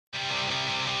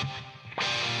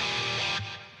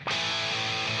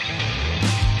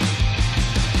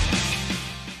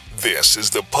This is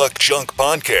the Puck Junk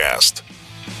Podcast.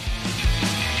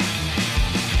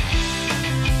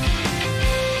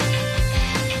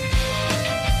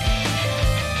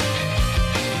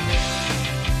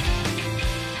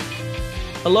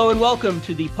 Hello and welcome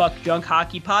to the Puck Junk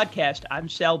Hockey Podcast. I'm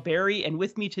Sal Berry, and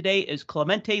with me today is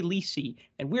Clemente Lisi,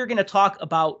 and we're going to talk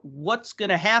about what's going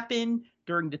to happen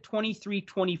during the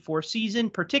 23-24 season,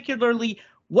 particularly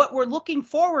what we're looking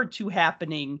forward to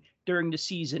happening during the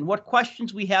season, what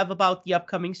questions we have about the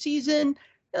upcoming season.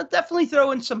 I'll definitely throw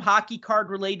in some hockey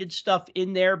card-related stuff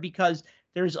in there because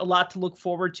there's a lot to look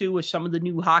forward to with some of the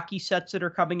new hockey sets that are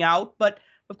coming out, but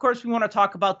of course, we want to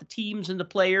talk about the teams and the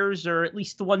players, or at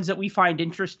least the ones that we find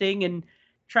interesting, and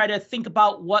try to think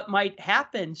about what might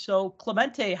happen. So,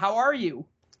 Clemente, how are you?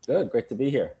 Good. Great to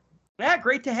be here. Yeah,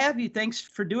 great to have you. Thanks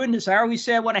for doing this. I always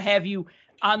say I want to have you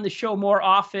on the show more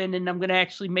often, and I'm going to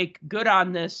actually make good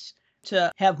on this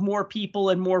to have more people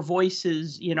and more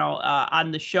voices,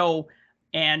 on the show.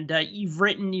 And you've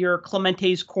written your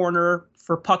Clemente's Corner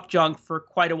for Puck Junk for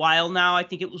quite a while now. I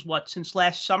think it was since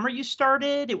last summer you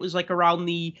started? It was like around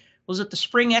was it the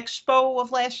Spring Expo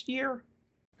of last year?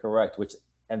 Correct, which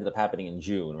ended up happening in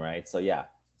June, right? So yeah,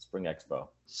 Spring Expo.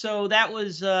 So that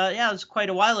was, it was quite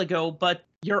a while ago, but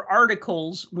your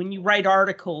articles, when you write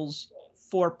articles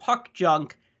for Puck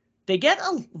Junk,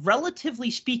 relatively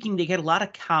speaking, they get a lot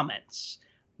of comments,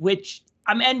 which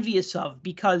I'm envious of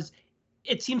because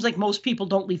it seems like most people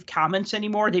don't leave comments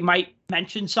anymore. They might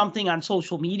mention something on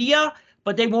social media,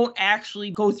 but they won't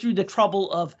actually go through the trouble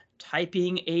of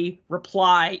typing a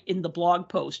reply in the blog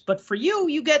post. But for you,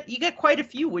 you get quite a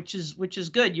few, which is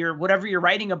good. Whatever you're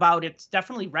writing about, it's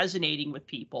definitely resonating with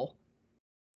people.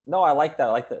 No, I like that.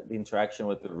 I like the interaction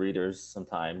with the readers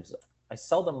sometimes. I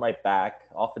seldom write back.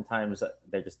 Oftentimes,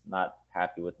 they're just not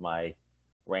happy with my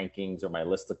rankings or my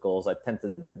listicles. I tend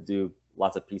to do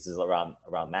lots of pieces around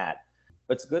that.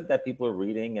 But it's good that people are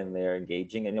reading and they're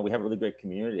engaging. And we have a really great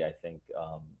community, I think,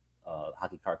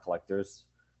 hockey card collectors.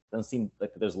 Doesn't seem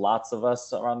like there's lots of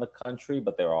us around the country,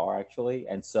 but there are actually.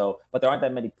 But there aren't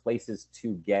that many places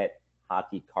to get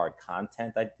hockey card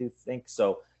content, I do think.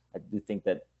 So I do think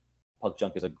that Puck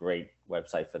Junk is a great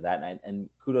website for that. And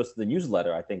kudos to the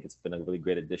newsletter. I think it's been a really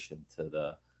great addition to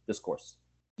the discourse.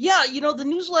 Yeah, the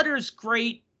newsletter is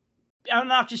great. I'm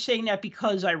not just saying that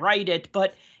because I write it,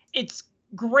 but it's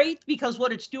great because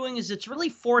what it's doing is it's really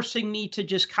forcing me to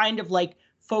just kind of like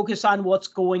focus on what's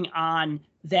going on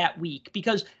that week,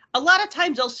 because a lot of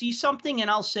times I'll see something and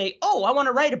I'll say, oh, I want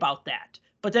to write about that,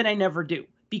 but then I never do,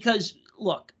 because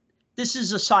look, this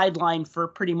is a sideline for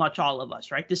pretty much all of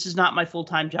us, right? This is not my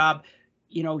full-time job.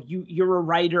 You're a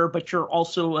writer, but you're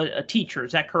also a teacher.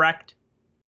 Is that correct?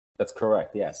 That's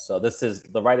correct. Yes. So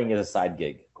the writing is a side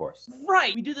gig, of course.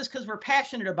 Right. We do this because we're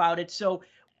passionate about it. So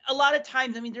a lot of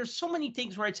times, there's so many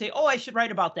things where I'd say, oh, I should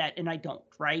write about that, and I don't,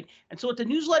 right? And so what the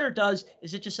newsletter does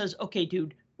is it just says, okay,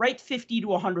 dude, write 50 to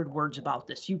 100 words about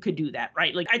this. You could do that,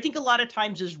 right? Like, I think a lot of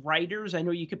times as writers, I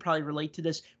know you could probably relate to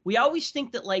this, we always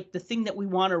think that, like, the thing that we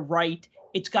want to write,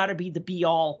 it's got to be the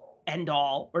be-all,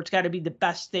 end-all, or it's got to be the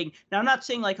best thing. Now, I'm not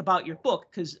saying, like, about your book,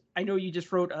 because I know you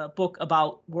just wrote a book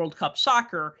about World Cup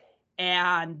soccer,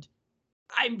 and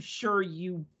I'm sure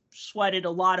you sweated a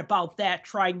lot about that,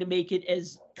 trying to make it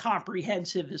as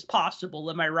comprehensive as possible.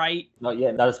 Am I right? No,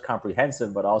 yeah, not as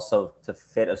comprehensive, but also to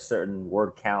fit a certain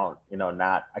word count.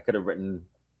 I could have written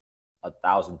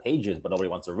 1,000 pages, but nobody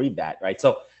wants to read that, right?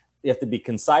 So you have to be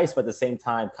concise, but at the same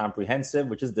time comprehensive,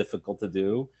 which is difficult to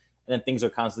do. And then things are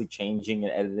constantly changing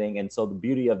and editing. And so the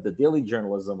beauty of the daily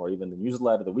journalism, or even the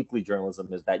newsletter, the weekly journalism,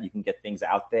 is that you can get things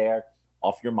out there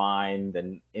off your mind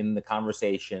and in the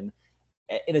conversation,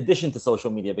 in addition to social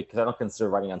media, because I don't consider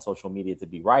writing on social media to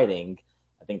be writing.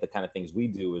 I think the kind of things we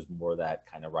do is more that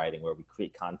kind of writing where we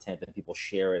create content and people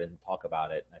share it and talk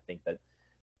about it. And I think that,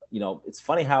 it's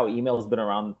funny how email has been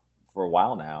around for a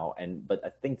while now, but I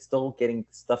think still getting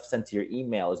stuff sent to your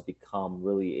email has become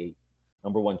really a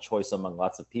number one choice among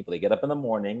lots of people. They get up in the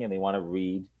morning and they want to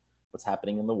read what's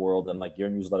happening in the world. And like your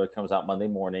newsletter comes out Monday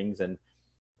mornings, and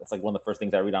that's like one of the first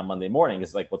things I read on Monday morning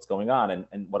is like what's going on.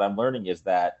 And what I'm learning is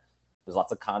that there's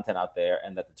lots of content out there,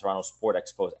 and that the Toronto Sport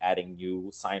Expo is adding new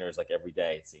signers like every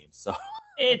day, it seems. So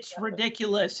it's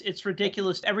ridiculous. It's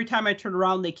ridiculous. Every time I turn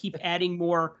around, they keep adding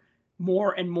more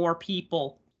and more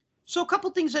people. So a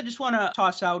couple things I just want to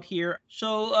toss out here.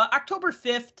 So October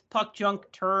 5th, Puck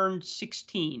Junk turned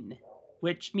 16,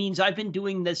 which means I've been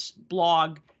doing this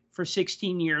blog for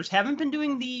 16 years. Haven't been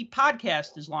doing the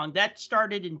podcast as long. That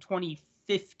started in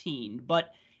 2015,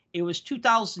 but it was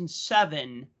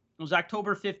 2007. It was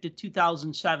October 5th of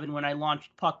 2007 when I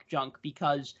launched Puck Junk,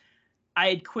 because I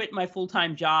had quit my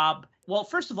full-time job. Well,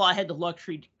 first of all, I had the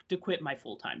luxury to quit my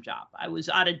full-time job. I was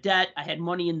out of debt. I had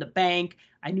money in the bank.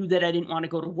 I knew that I didn't want to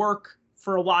go to work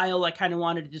for a while. I kind of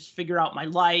wanted to just figure out my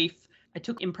life. I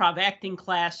took improv acting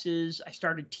classes. I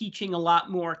started teaching a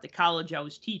lot more at the college I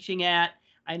was teaching at.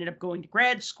 I ended up going to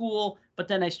grad school, but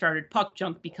then I started Puck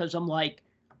Junk because I'm like,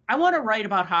 I want to write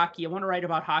about hockey. I want to write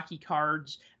about hockey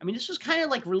cards. I mean, this was kind of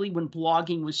like really when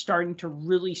blogging was starting to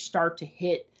really start to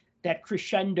hit that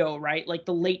crescendo, right? Like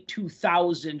the late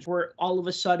 2000s, where all of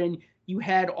a sudden you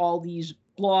had all these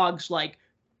blogs like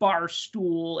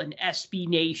Barstool and SB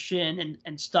Nation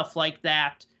and stuff like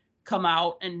that come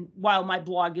out. And while my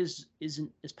blog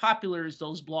isn't as popular as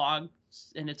those blogs,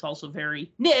 and it's also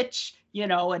very niche, you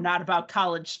know, and not about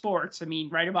college sports. I mean,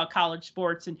 write about college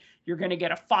sports and you're going to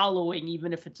get a following,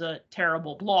 even if it's a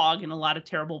terrible blog. And a lot of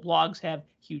terrible blogs have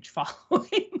huge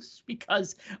followings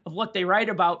because of what they write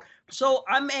about. So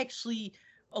I'm actually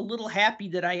a little happy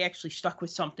that I actually stuck with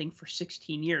something for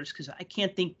 16 years because I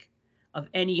can't think of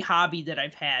any hobby that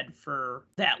I've had for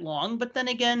that long. But then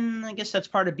again, I guess that's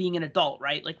part of being an adult,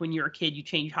 right? Like when you're a kid, you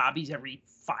change hobbies every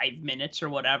 5 minutes or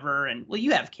whatever. And well,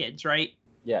 you have kids, right?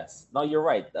 Yes. No, you're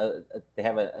right. They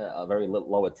have a very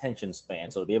low attention span.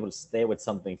 So to be able to stay with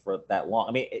something for that long,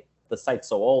 I mean, the site's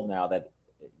so old now that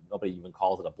nobody even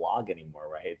calls it a blog anymore,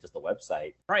 right? It's just a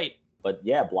website. Right. But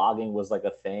yeah, blogging was like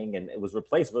a thing and it was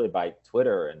replaced really by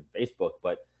Twitter and Facebook,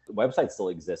 but the website still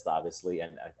exists, obviously.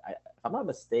 And if I'm not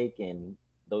mistaken,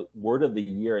 the word of the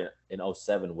year in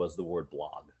 2007 was the word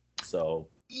blog. So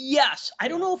yes, I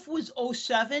don't know if it was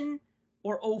 2007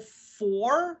 or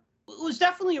 2004. It was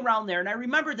definitely around there. And I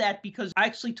remember that because I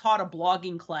actually taught a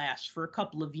blogging class for a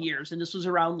couple of years. And this was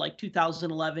around like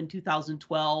 2011,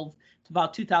 2012 to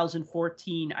about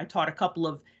 2014. I taught a couple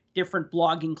of different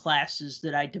blogging classes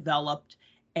that I developed.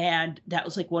 And that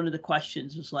was like one of the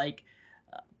questions was like,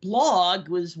 blog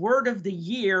was word of the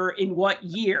year in what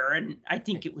year? And I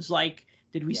think it was like,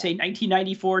 did we say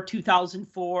 1994,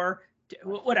 2004?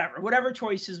 Whatever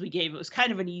choices we gave, it was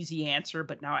kind of an easy answer,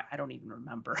 but now I don't even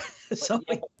remember. So,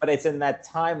 but it's in that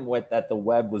time that the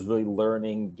web was really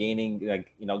learning, gaining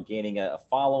a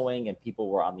following, and people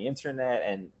were on the internet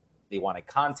and they wanted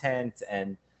content.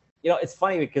 And it's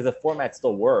funny because the format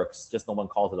still works, just no one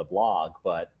calls it a blog,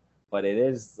 but it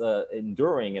is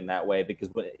enduring in that way because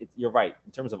you're right,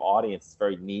 in terms of audience, it's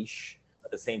very niche.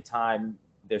 At the same time,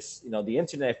 there's the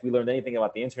internet. If we learned anything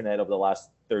about the internet over the last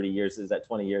 30 years,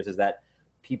 20 years, is that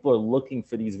people are looking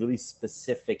for these really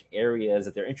specific areas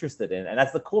that they're interested in. And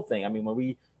that's the cool thing. I mean, when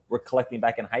we were collecting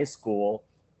back in high school,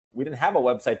 we didn't have a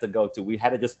website to go to. We had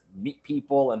to just meet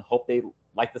people and hope they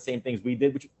like the same things we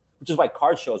did, which is why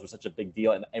card shows were such a big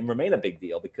deal and remain a big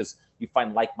deal because you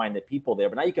find like-minded people there.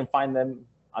 But now you can find them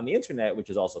on the internet, which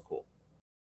is also cool.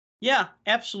 Yeah,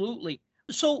 absolutely.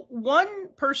 So one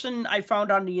person I found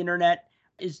on the internet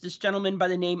is this gentleman by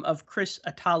the name of Chris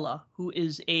Atala, who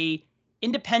is a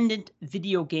independent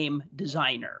video game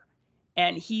designer.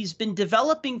 And he's been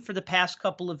developing for the past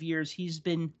couple of years, he's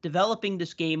been developing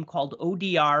this game called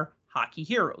ODR Hockey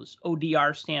Heroes.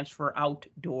 ODR stands for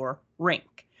Outdoor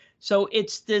Rink. So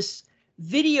it's this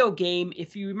video game,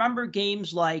 if you remember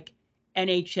games like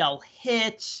NHL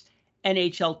Hits,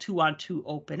 NHL 2-on-2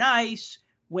 Open Ice,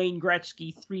 Wayne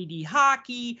Gretzky 3D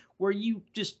Hockey, where you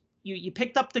just you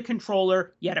picked up the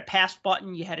controller, you had a pass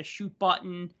button, you had a shoot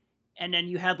button, and then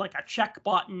you had like a check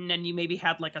button, and you maybe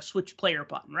had like a switch player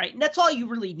button, right? And that's all you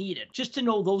really needed, just to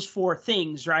know those four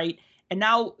things, right? And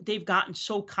now they've gotten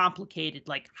so complicated,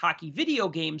 like hockey video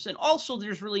games, and also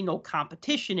there's really no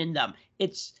competition in them.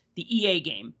 It's the EA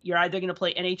game. You're either going to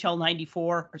play NHL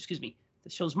 94, or excuse me,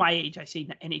 this shows my age, I say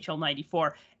NHL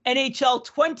 94, NHL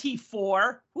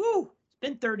 24, woo, it's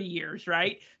been 30 years,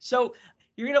 right? So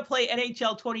you're going to play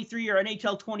NHL 23 or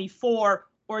NHL 24,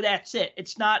 or that's it.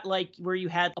 It's not like where you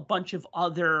had a bunch of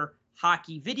other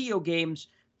hockey video games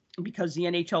because the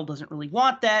NHL doesn't really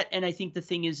want that. And I think the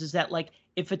thing is that like,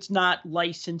 if it's not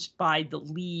licensed by the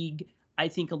league, I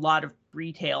think a lot of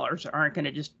retailers aren't going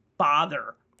to just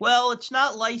bother. Well, it's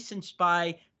not licensed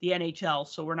by the NHL,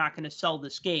 so we're not going to sell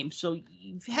this game. So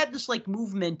you've had this like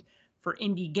movement for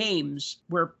indie games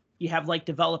where you have like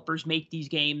developers make these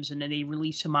games and then they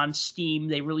release them on Steam,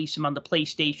 they release them on the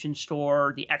PlayStation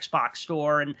Store, the Xbox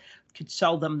Store, and could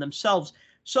sell them themselves.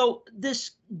 So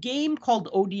this game called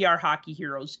ODR Hockey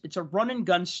Heroes, it's a run and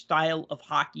gun style of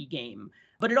hockey game,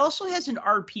 but it also has an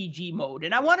RPG mode.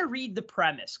 And I want to read the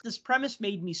premise. This premise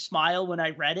made me smile when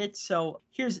I read it. So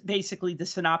here's basically the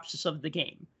synopsis of the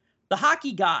game. The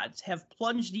hockey gods have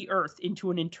plunged the earth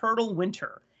into an eternal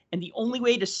winter, and the only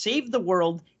way to save the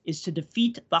world is to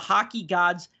defeat the hockey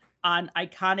gods on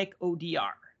iconic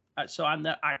ODR, so on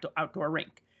the outdoor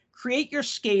rink. Create your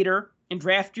skater and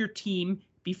draft your team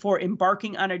before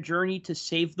embarking on a journey to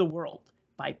save the world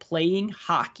by playing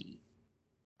hockey.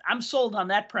 I'm sold on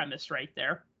that premise right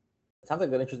there. It sounds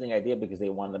like an interesting idea because they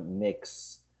want to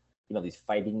mix, these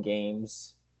fighting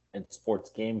games and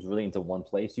sports games really into one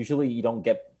place. Usually you don't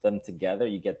get them together.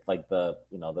 You get like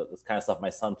this kind of stuff my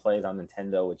son plays on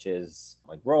Nintendo, which is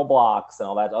like Roblox and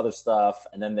all that other stuff.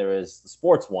 And then there is the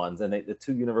sports ones, and the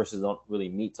two universes don't really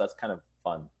meet. So that's kind of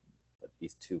fun that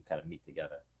these two kind of meet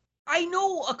together. I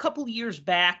know a couple of years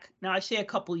back, now I say a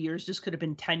couple of years, this could have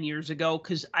been 10 years ago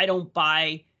because I don't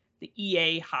buy the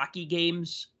EA hockey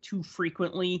games too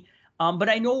frequently. But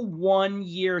I know one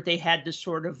year they had this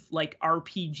sort of like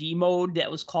RPG mode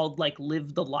that was called like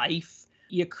Live the Life.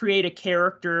 You create a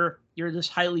character, you're this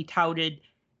highly touted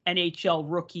NHL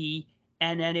rookie,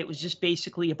 and then it was just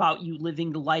basically about you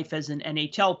living the life as an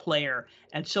NHL player.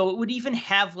 And so it would even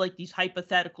have like these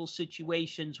hypothetical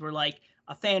situations where like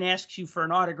a fan asks you for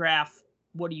an autograph.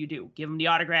 What do? Give them the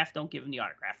autograph, don't give them the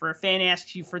autograph. Or a fan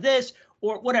asks you for this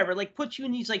or whatever, like puts you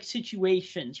in these like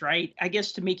situations, right? I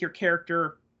guess to make your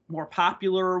character more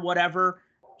popular or whatever.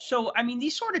 So, I mean,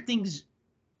 these sort of things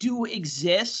do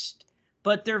exist,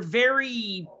 but they're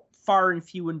very far and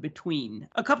few in between.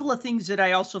 A couple of things that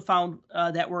I also found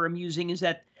that were amusing is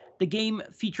that the game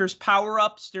features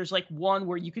power-ups. There's like one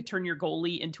where you could turn your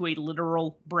goalie into a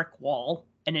literal brick wall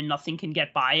and then nothing can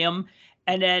get by him.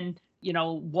 And then,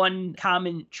 one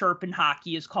common chirp in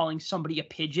hockey is calling somebody a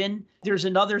pigeon. There's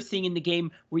another thing in the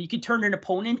game where you could turn an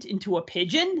opponent into a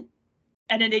pigeon,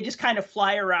 and then they just kind of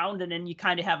fly around, and then you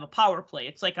kind of have a power play.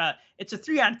 It's a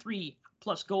 3-on-3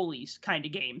 plus goalies kind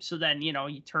of game. So then,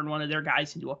 you turn one of their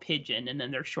guys into a pigeon, and then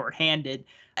they're shorthanded.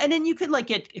 And then you could like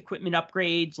get equipment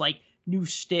upgrades, like new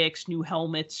sticks, new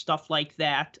helmets, stuff like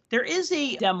that. There is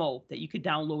a demo that you could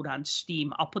download on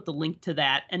Steam. I'll put the link to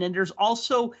that. And then there's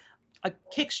also a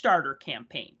Kickstarter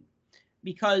campaign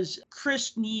because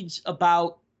Chris needs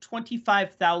about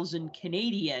 25,000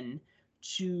 Canadian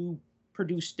to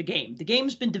produce the game. The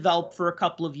game's been developed for a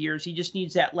couple of years. He just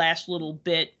needs that last little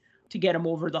bit to get him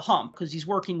over the hump because he's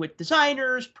working with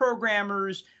designers,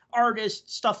 programmers,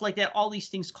 artists, stuff like that. All these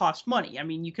things cost money. I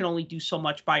mean, you can only do so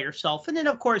much by yourself. And then,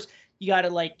 of course, you got to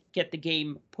like get the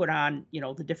game put on,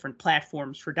 the different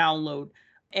platforms for download.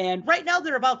 And right now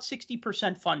they're about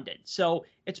 60% funded. So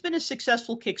it's been a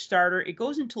successful Kickstarter. It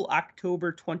goes until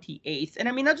October 28th. And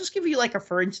I mean, I'll just give you like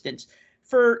for instance,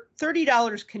 for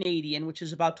 $30 Canadian, which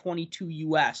is about 22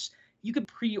 US, you could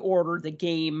pre-order the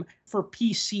game for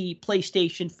PC,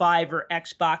 PlayStation 5, or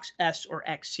Xbox S or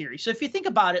X series. So if you think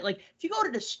about it, like if you go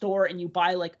to the store and you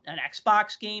buy like an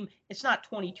Xbox game, it's not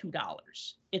 $22.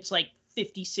 It's like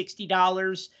 $50,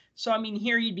 $60. So I mean,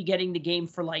 here you'd be getting the game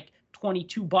for like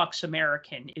 $22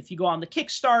 American. If you go on the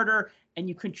Kickstarter and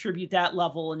you contribute that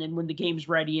level, and then when the game's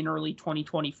ready in early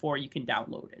 2024, you can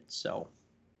download it. So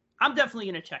I'm definitely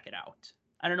going to check it out.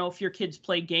 I don't know if your kids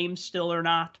play games still or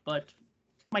not, but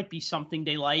it might be something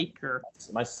they like. Or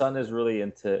my son is really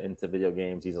into video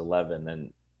games. He's 11,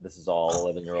 and this is all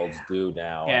 11-year-olds do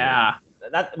now. Yeah,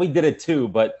 I mean, we did it too,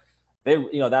 but they,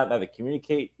 that they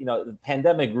communicate. The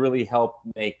pandemic really helped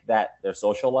make that their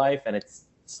social life, and it's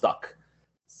stuck.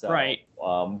 So, right.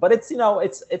 But it's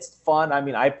it's fun. I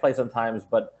mean, I play sometimes,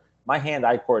 but my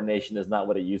hand-eye coordination is not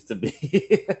what it used to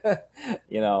be,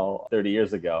 30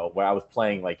 years ago, where I was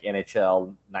playing like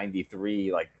NHL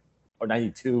 93, or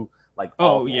 92,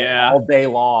 all day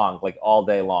long,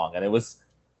 and it was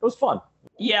fun.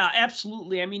 Yeah,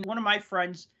 absolutely. I mean, one of my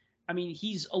friends,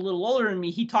 he's a little older than me.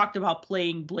 He talked about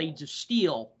playing Blades of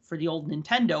Steel for the old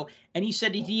Nintendo, and he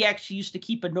said that he actually used to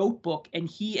keep a notebook, and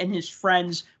he and his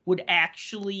friends would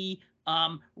actually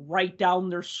write down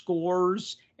their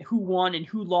scores, who won and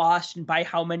who lost, and by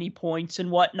how many points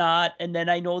and whatnot. And then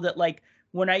I know that like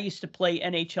when I used to play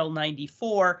NHL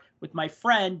 94 with my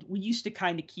friend, we used to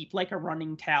kind of keep like a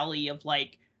running tally of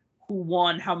like who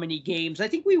won how many games. I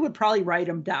think we would probably write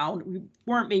them down. We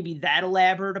weren't maybe that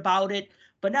elaborate about it.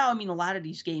 But now, I mean, a lot of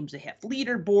these games, they have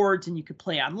leaderboards and you could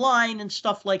play online and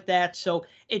stuff like that. So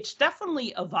it's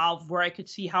definitely evolved where I could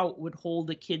see how it would hold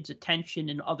the kids' attention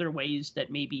in other ways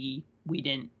that maybe we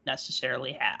didn't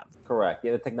necessarily have. Correct.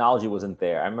 Yeah, the technology wasn't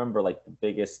there. I remember like the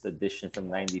biggest addition from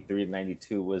 93 to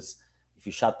 92 was if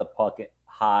you shot the puck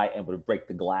high and would break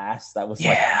the glass. That was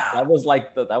that was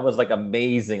like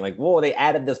amazing. Like, whoa, they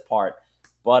added this part.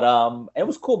 But it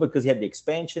was cool because you had the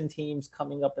expansion teams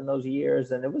coming up in those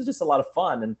years, and it was just a lot of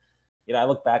fun. And I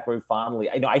look back very fondly.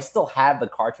 I still have the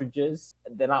cartridges.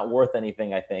 They're not worth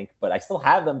anything, I think, but I still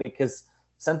have them because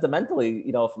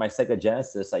sentimentally, for my Sega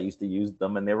Genesis, I used to use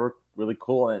them, and they were really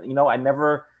cool. And I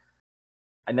never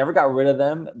I never got rid of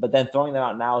them, but then throwing them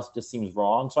out now just seems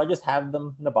wrong. So I just have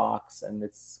them in a box, and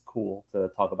it's cool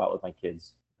to talk about with my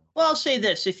kids. Well, I'll say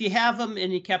this. If you have them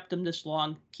and you kept them this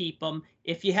long, keep them.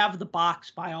 If you have the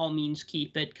box, by all means,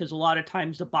 keep it, because a lot of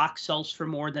times the box sells for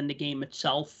more than the game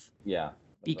itself. Yeah.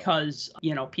 Because,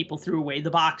 people threw away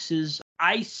the boxes.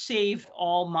 I saved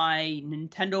all my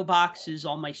Nintendo boxes,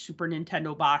 all my Super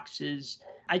Nintendo boxes.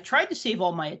 I tried to save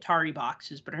all my Atari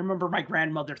boxes, but I remember my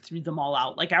grandmother threw them all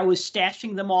out. Like I was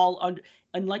stashing them all under,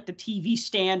 on like the TV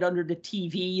stand under the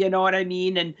TV, you know what I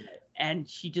mean? And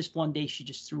she just one day she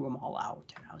just threw them all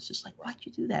out. And I was just like, why'd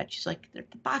you do that? She's like, they're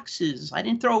the boxes. I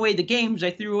didn't throw away the games.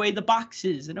 I threw away the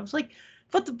boxes. And I was like,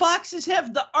 but the boxes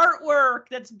have the artwork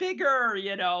that's bigger,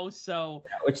 so.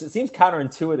 Which it seems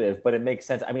counterintuitive, but it makes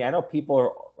sense. I mean, I know people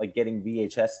are like getting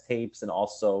VHS tapes and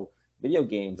also video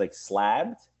games like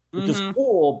slabbed, which is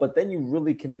cool, but then you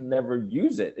really can never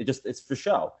use it. It's for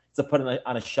show. It's to put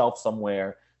on a shelf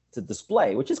somewhere to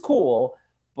display, which is cool.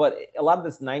 But a lot of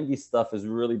this 90s stuff has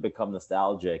really become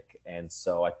nostalgic. And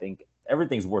so I think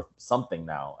everything's worth something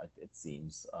now, it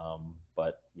seems.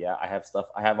 But yeah, I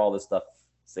have all this stuff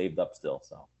saved up still.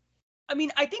 So, I mean,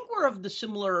 I think we're of the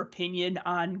similar opinion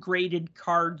on graded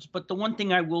cards. But the one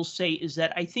thing I will say is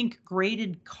that I think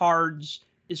graded cards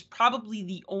is probably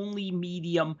the only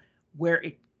medium where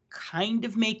it kind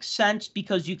of makes sense,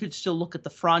 because you could still look at the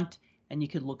front and you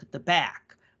could look at the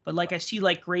back. But like I see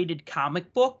like graded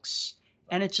comic books,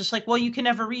 and it's just like, well, you can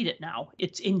never read it now.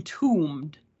 It's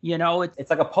entombed, It's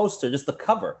like a poster, just the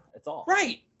cover. It's all.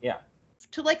 Right. Yeah.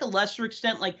 To like a lesser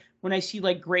extent, like when I see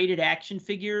like graded action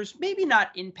figures, maybe not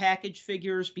in package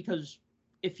figures, because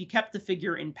if you kept the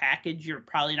figure in package, you're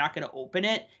probably not going to open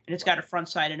it, and it's got a front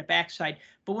side and a back side.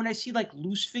 But when I see like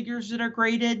loose figures that are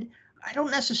graded, I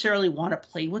don't necessarily want to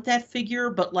play with that figure,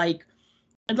 but like,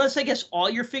 unless I guess all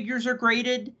your figures are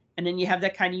graded, and then you have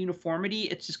that kind of uniformity,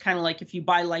 it's just kind of like if you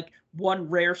buy like one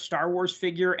rare Star Wars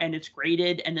figure and it's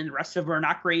graded, and then the rest of them are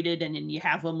not graded, and then you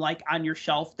have them like on your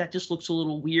shelf, that just looks a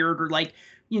little weird. Or like,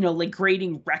 like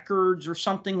grading records or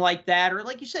something like that. Or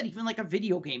like you said, even like a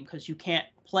video game, because you can't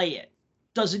play it.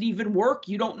 Does it even work?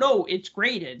 You don't know. It's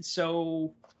graded.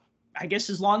 So I guess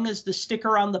as long as the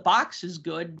sticker on the box is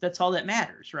good, that's all that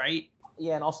matters, right?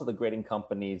 Yeah, and also the grading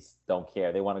companies don't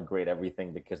care. They want to grade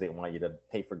everything because they want you to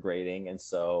pay for grading. And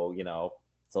so,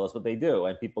 so that's what they do.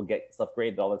 And people get stuff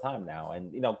graded all the time now.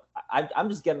 And, I'm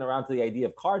just getting around to the idea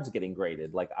of cards getting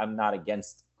graded. Like, I'm not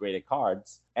against graded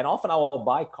cards. And often I will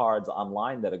buy cards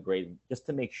online that are graded just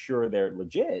to make sure they're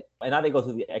legit. And now they go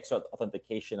through the extra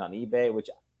authentication on eBay, which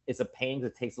is a pain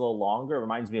because it takes a little longer. It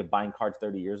reminds me of buying cards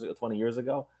 20 years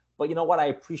ago. But you know what? I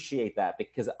appreciate that,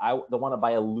 because I don't want to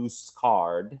buy a loose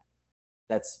card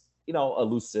that's,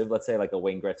 elusive, let's say like a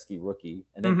Wayne Gretzky rookie.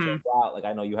 And then turns out, like,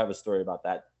 I know you have a story about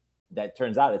that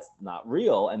turns out it's not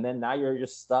real. And then now you're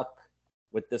just stuck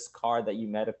with this card that you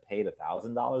might have paid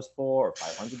 $1,000 for, or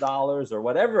 $500 or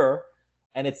whatever.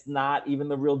 And it's not even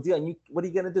the real deal. And what are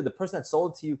you going to do? The person that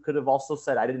sold it to you could have also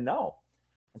said, I didn't know.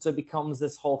 And so it becomes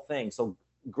this whole thing. So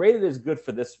graded is good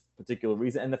for this particular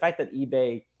reason. And the fact that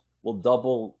eBay will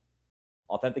double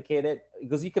authenticate it,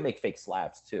 because you can make fake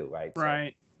slabs too, right?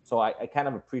 Right. So I kind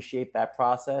of appreciate that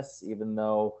process, even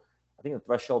though I think the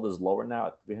threshold is lower now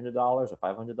at $300 or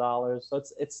 $500. So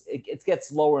it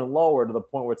gets lower and lower to the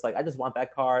point where it's like, I just want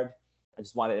that card. I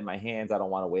just want it in my hands. I don't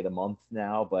want to wait a month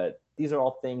now. But these are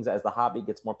all things, as the hobby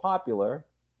gets more popular,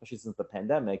 especially since the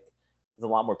pandemic, there's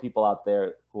a lot more people out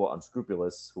there who are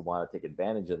unscrupulous, who want to take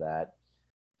advantage of that.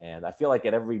 And I feel like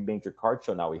at every major card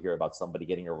show now we hear about somebody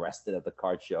getting arrested at the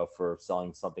card show for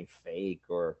selling something fake,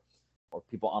 or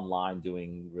people online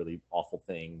doing really awful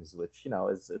things, which,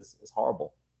 is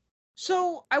horrible.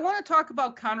 So I want to talk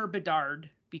about Connor Bedard,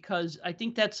 because I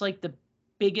think that's like the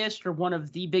biggest, or one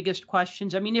of the biggest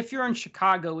questions. I mean, if you're in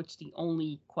Chicago, it's the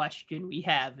only question we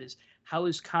have is, how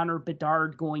is Connor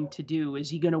Bedard going to do? Is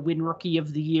he going to win Rookie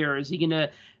of the Year? Is he going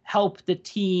to help the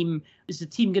team? Is the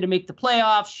team going to make the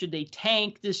playoffs? Should they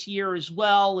tank this year as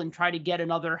well and try to get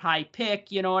another high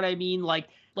pick? You know what I mean? Like,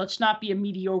 let's not be a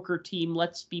mediocre team.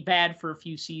 Let's be bad for a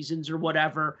few seasons or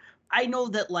whatever. I know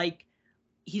that, like,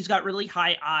 he's got really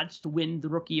high odds to win the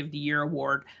Rookie of the Year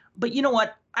award. But you know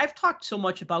what? I've talked so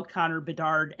much about Connor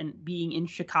Bedard and being in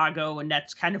Chicago, and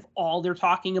that's kind of all they're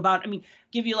talking about. I mean,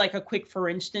 give you like a quick, for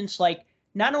instance, like,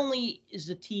 not only is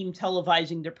the team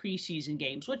televising their preseason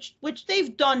games, which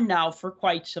they've done now for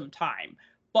quite some time,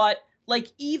 but like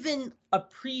even a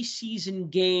preseason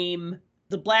game,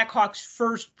 the Blackhawks'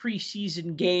 first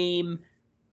preseason game,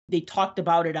 they talked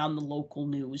about it on the local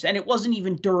news. And it wasn't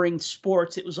even during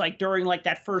sports. It was like during like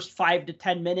that first 5 to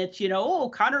 10 minutes,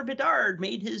 Connor Bedard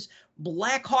made his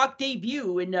Blackhawk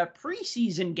debut in a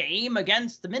preseason game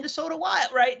against the Minnesota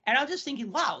Wild, right? And I was just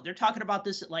thinking, wow, they're talking about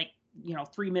this at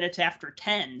 3 minutes after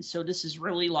 10. So this is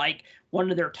really like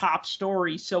one of their top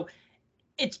stories. So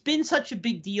it's been such a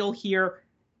big deal here.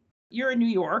 You're in New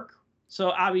York,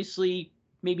 so obviously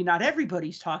maybe not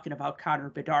everybody's talking about Connor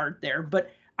Bedard there,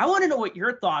 but I want to know what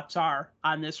your thoughts are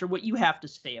on this or what you have to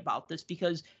say about this,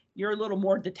 because you're a little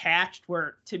more detached,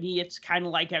 where to me it's kind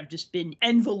of like I've just been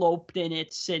enveloped in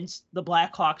it since the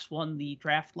Blackhawks won the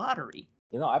draft lottery.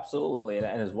 Absolutely. And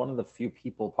as one of the few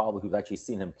people probably who've actually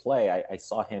seen him play, I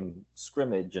saw him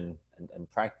scrimmage and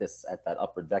practice at that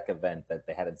upper deck event that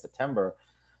they had in September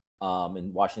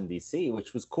in Washington, D.C.,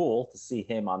 which was cool to see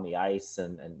him on the ice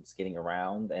and skating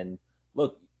around. And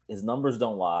look, his numbers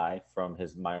don't lie from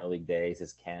his minor league days,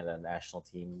 his Canada national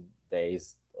team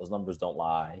days. Those numbers don't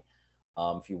lie.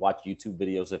 If you watch YouTube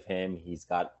videos of him, he's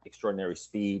got extraordinary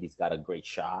speed. He's got a great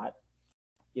shot.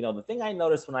 The thing I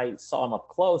noticed when I saw him up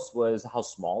close was how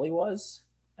small he was.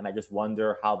 And I just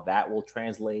wonder how that will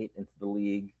translate into the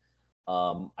league.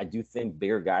 I do think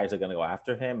bigger guys are going to go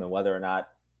after him, and whether or not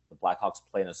the Blackhawks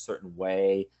play in a certain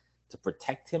way to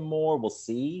protect him more, we'll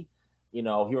see. He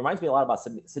reminds me a lot about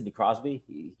Sidney Crosby.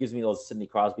 He gives me those Sidney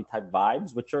Crosby type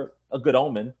vibes, which are a good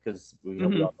omen because we all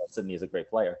know Sidney is a great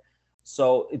player.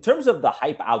 So in terms of the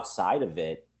hype outside of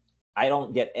it, I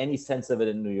don't get any sense of it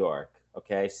in New York.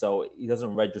 Okay, so he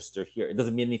doesn't register here. It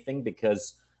doesn't mean anything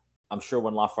because I'm sure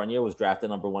when Lafreniere was drafted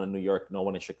number 1 in New York, no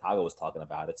one in Chicago was talking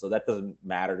about it. So that doesn't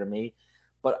matter to me.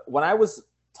 But when I was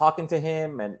talking to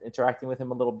him and interacting with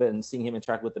him a little bit and seeing him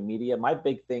interact with the media, my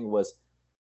big thing was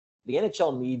the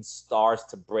NHL needs stars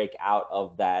to break out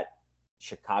of that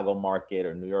Chicago market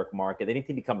or New York market. They need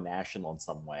to become national in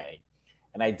some way.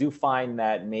 And I do find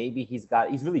that maybe he's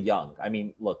really young. I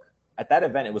mean, look, at that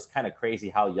event, it was kind of crazy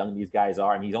how young these guys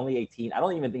are. And he's only 18. I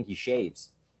don't even think he shaves.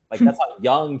 That's how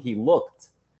young he looked.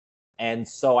 And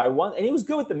so and he was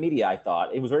good with the media, I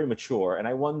thought. It was very mature. And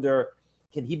I wonder,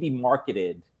 can he be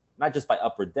marketed, not just by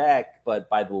Upper Deck, but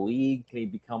by the league? Can he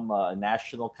become a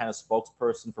national kind of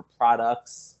spokesperson for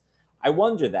products? I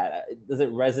wonder that. Does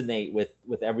it resonate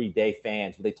with everyday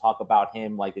fans? Do they talk about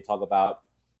him like they talk about,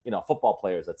 football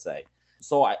players, let's say?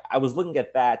 So I was looking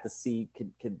at that to see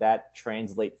could that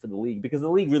translate for the league, because the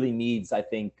league really needs, I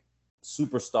think,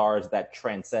 superstars that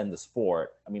transcend the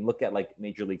sport. I mean, look at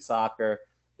Major League Soccer.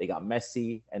 They got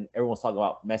Messi, and everyone's talking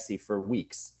about Messi for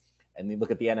weeks. And you look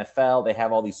at the NFL, they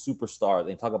have all these superstars.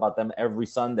 They talk about them every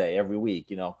Sunday, every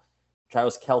week.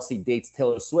 Travis Kelce dates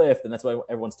Taylor Swift, and that's what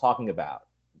everyone's talking about.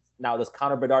 Now, does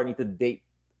Connor Bedard need to date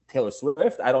Taylor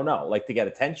Swift? I don't know. To get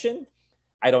attention?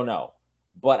 I don't know.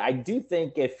 But I do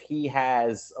think if he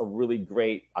has a really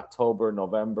great October,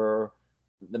 November,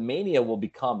 the mania will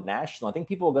become national. I think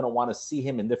people are going to want to see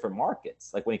him in different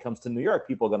markets. When he comes to New York,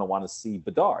 people are going to want to see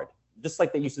Bedard, just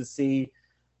like they used to see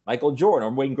Michael Jordan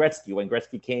or Wayne Gretzky. When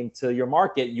Gretzky came to your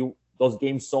market, those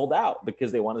games sold out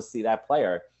because they want to see that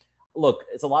player. Look,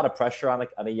 it's a lot of pressure on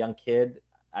a young kid.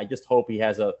 I just hope he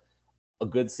has a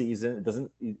good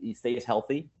season. He stays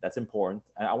healthy. That's important.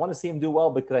 And I want to see him do well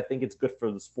because I think it's good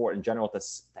for the sport in general to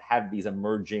have these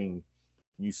emerging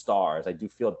new stars. I do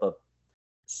feel that the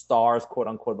stars, quote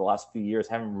unquote, the last few years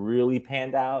haven't really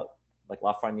panned out. Like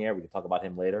Lafreniere, we can talk about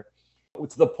him later.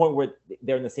 To the point where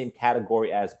they're in the same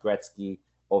category as Gretzky,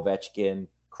 Ovechkin,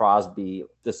 Crosby,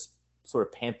 this sort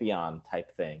of pantheon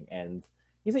type thing. And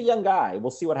he's a young guy.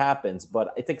 We'll see what happens.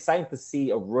 But it's exciting to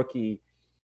see a rookie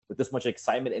with this much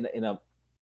excitement in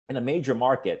a major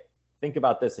market. Think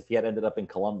about this: if he had ended up in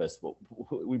Columbus,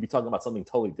 we'd be talking about something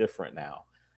totally different now.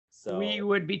 So we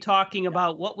would be talking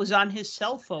about what was on his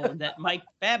cell phone that Mike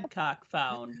Babcock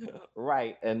found.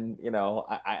 Right, and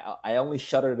I only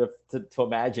shudder to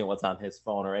imagine what's on his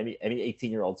phone or any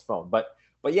 18-year-old's phone. But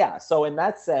yeah, so in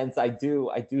that sense,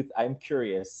 I'm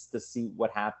curious to see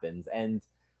what happens. And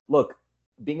look,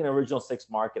 being an original six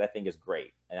market, I think is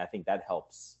great, and I think that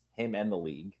helps him and the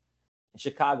league. In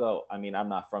Chicago, I mean, I'm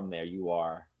not from there. You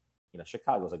are.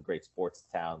 Chicago's a great sports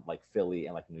town like Philly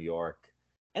and like New York.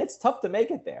 And it's tough to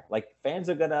make it there. Fans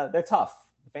are they're tough.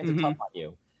 The fans are tough on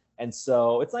you. And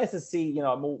so it's nice to see,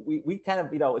 we kind of,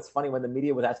 it's funny when the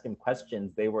media was asking him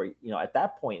questions, they were, at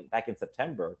that point back in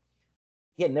September,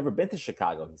 he had never been to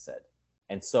Chicago, he said.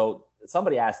 And so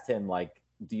somebody asked him,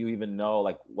 do you even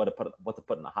know what to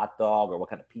put in a hot dog or what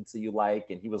kind of pizza you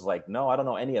like? And he was like, no, I don't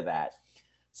know any of that.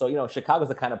 So, Chicago's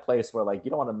the kind of place where you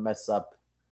don't want to mess up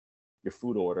your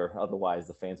food order. Otherwise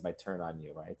the fans might turn on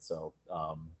you. Right. So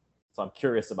I'm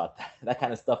curious about that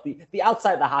kind of stuff. The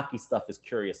outside the hockey stuff is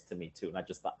curious to me too, not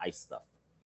just the ice stuff.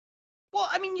 Well,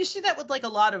 I mean, you see that with a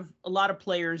lot of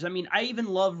players. I mean, I even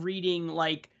love reading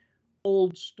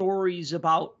old stories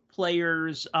about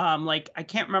players. Like I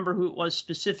can't remember who it was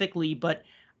specifically, but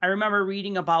I remember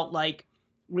reading about like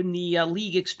when the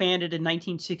league expanded in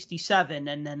 1967,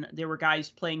 and then there were guys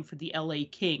playing for the LA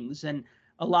Kings, and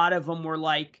a lot of them were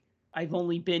like, I've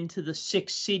only been to the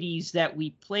 6 cities that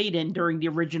we played in during the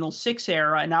original six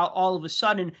era, and now all of a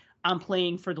sudden I'm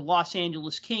playing for the Los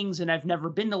Angeles Kings, and I've never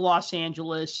been to Los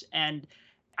Angeles, and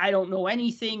I don't know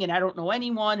anything, and I don't know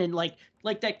anyone, and like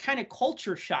that kind of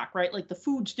culture shock, right? Like the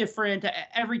food's different,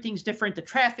 everything's different, the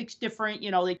traffic's different,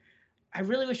 like I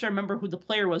really wish I remember who the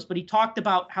player was, but he talked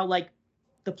about how like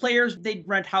the players, they'd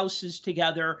rent houses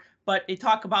together, but they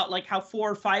talk about like how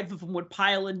 4 or 5 of them would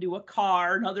pile into a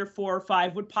car, another 4 or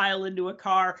 5 would pile into a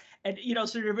car, and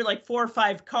so there'd be like 4 or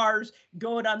 5 cars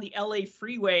going on the LA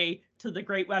freeway to the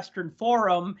Great Western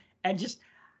Forum, and just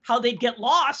how they'd get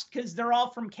lost because they're all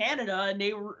from Canada, and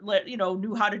they were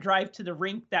knew how to drive to the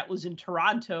rink that was in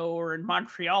Toronto or in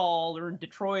Montreal or in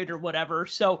Detroit or whatever.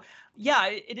 So yeah,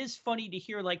 it is funny to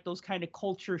hear like those kind of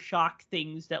culture shock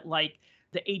things that like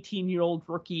the 18-year-old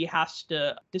rookie has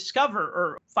to discover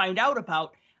or find out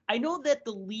about. I know that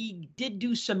the league did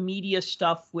do some media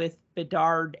stuff with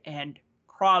Bedard and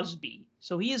Crosby.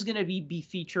 So he is going to be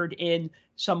featured in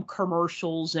some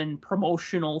commercials and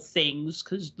promotional things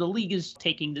because the league is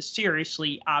taking this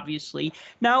seriously, obviously.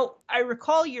 Now, I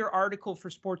recall your article for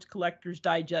Sports Collectors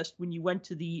Digest when you went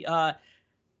to the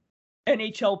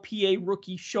NHLPA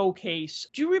Rookie Showcase.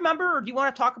 Do you remember, or do you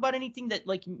want to talk about anything that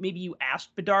like maybe you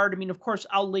asked Bedard? I mean, of course,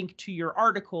 I'll link to your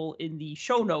article in the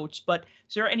show notes, but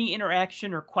is there any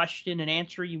interaction or question and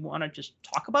answer you want to just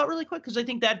talk about really quick? Because I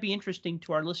think that'd be interesting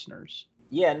to our listeners.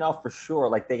 Yeah, no, for sure.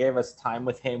 Like they gave us time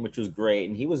with him, which was great,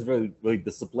 and he was really, really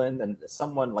disciplined. And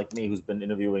someone like me who's been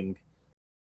interviewing,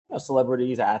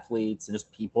 celebrities, athletes, and just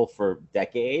people for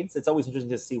decades, it's always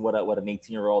interesting to see what an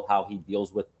 18-year-old how he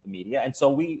deals with the media. And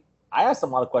so I asked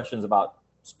him a lot of questions about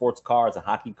sports cards and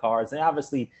hockey cards, and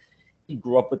obviously he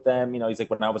grew up with them. He's like,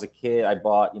 when I was a kid, I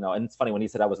bought, and it's funny when he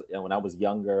said when I was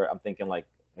younger, I'm thinking like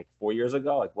 4 years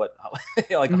ago, like what,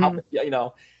 like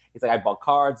how, He's like, I bought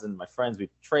cards and my friends, we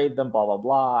trade them, blah, blah,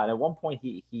 blah. And at one point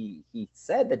he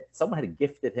said that someone had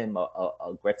gifted him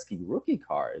a Gretzky rookie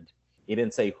card. He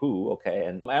didn't say who, okay.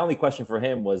 And my only question for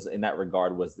him was in that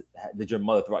regard was, did your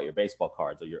mother throw out your baseball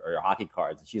cards or your hockey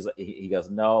cards? And she's like, he goes,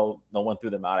 no one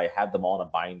threw them out. I had them all in a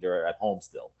binder at home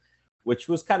still, which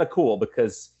was kind of cool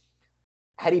because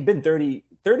had he been 30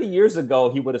 years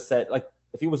ago, he would have said, like,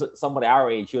 if he was somebody our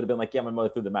age, he would have been like, yeah, my mother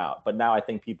threw them out. But now I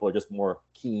think people are just more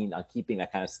keen on keeping that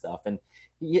kind of stuff. And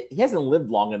he hasn't lived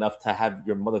long enough to have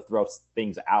your mother throw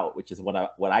things out, which is what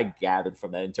I gathered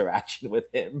from that interaction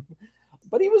with him.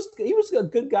 But he was a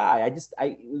good guy.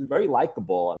 He was very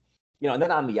likable. And then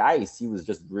on the ice, he was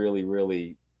just really,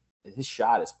 really, his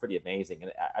shot is pretty amazing.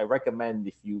 And I recommend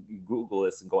if you Google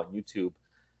this and go on YouTube,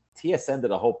 TSN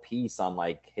did a whole piece on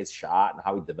like his shot and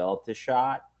how he developed his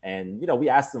shot. And, we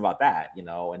asked him about that,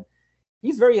 and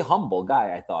he's a very humble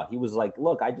guy. I thought he was like,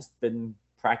 look, I just been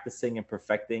practicing and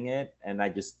perfecting it. And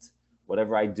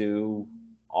whatever I do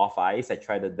off ice, I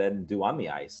try to then do on the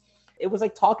ice. It was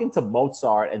like talking to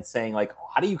Mozart and saying like,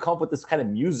 how do you come up with this kind of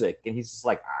music? And he's just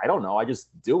like, I don't know. I just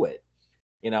do it,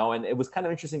 and it was kind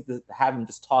of interesting to have him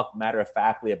just talk matter of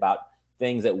factly about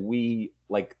things that we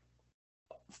like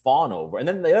fawn over. And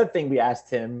then the other thing I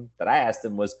asked him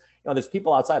was, there's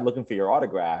people outside looking for your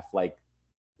autograph. Like,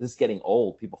 this is getting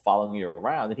old, people following you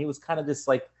around. And he was kind of just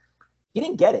like, he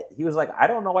didn't get it. He was like, I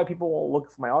don't know why people won't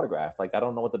look for my autograph. Like, I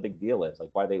don't know what the big deal is. Like,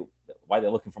 why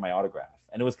they're looking for my autograph.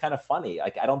 And it was kind of funny.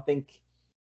 Like, I don't think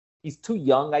he's too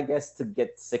young, I guess, to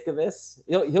get sick of this.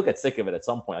 He'll get sick of it at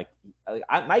some point.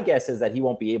 My guess is that he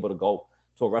won't be able to go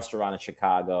to a restaurant in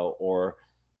Chicago or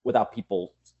without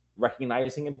people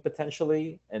recognizing him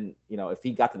potentially. And, if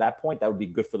he got to that point, that would be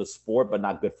good for the sport, but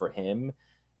not good for him.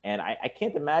 And I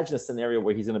can't imagine a scenario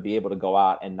where he's going to be able to go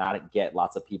out and not get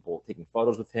lots of people taking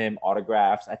photos with him,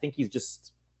 autographs. I think he's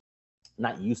just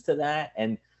not used to that.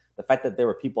 And the fact that there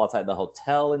were people outside the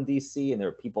hotel in DC and there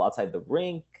were people outside the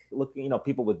rink looking,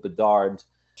 people with Bedard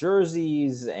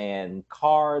jerseys and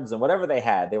cards and whatever they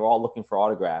had, they were all looking for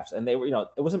autographs. And they were,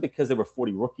 it wasn't because there were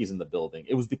 40 rookies in the building.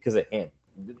 It was because of him.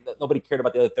 Nobody cared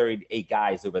about the other 38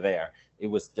 guys over there. It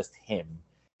was just him.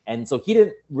 And so he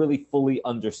didn't really fully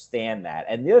understand that.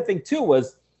 And the other thing too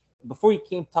was before he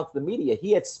came to talk to the media,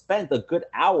 he had spent a good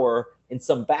hour in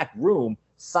some back room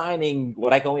signing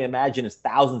what I can only imagine is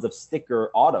thousands of sticker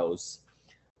autos,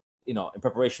 in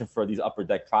preparation for these Upper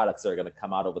Deck products that are going to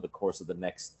come out over the course of the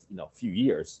next, few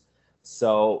years.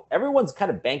 So everyone's kind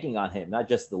of banking on him, not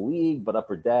just the league, but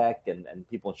Upper Deck and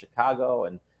people in Chicago.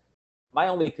 And my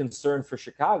only concern for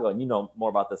Chicago, and you know more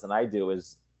about this than I do,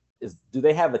 is do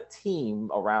they have a team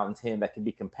around him that can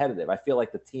be competitive? I feel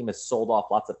like the team has sold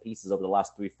off lots of pieces over the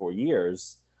last 3-4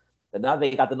 years. And now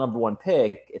they got the number one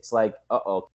pick. It's like,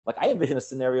 uh-oh. Like, I envision a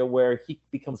scenario where he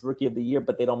becomes rookie of the year,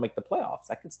 but they don't make the playoffs.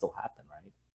 That could still happen, right?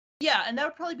 Yeah, and that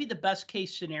would probably be the best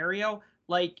case scenario.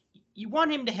 Like, you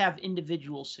want him to have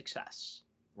individual success.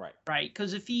 Right?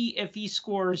 Because if he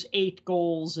scores 8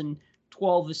 goals and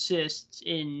 12 assists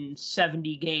in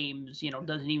 70 games,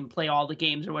 doesn't even play all the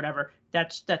games or whatever,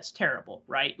 that's terrible,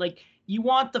 right? Like, you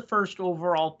want the first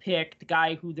overall pick, the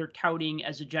guy who they're touting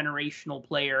as a generational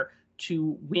player,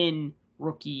 to win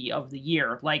Rookie of the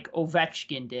Year, like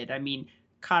Ovechkin did. I mean,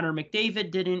 Connor McDavid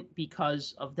didn't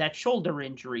because of that shoulder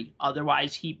injury.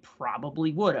 Otherwise, he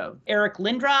probably would have. Eric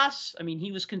Lindros, I mean,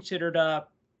 he was considered a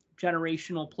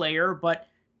generational player, but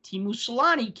Teemu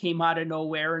Selanne came out of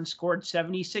nowhere and scored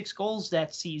 76 goals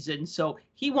that season. So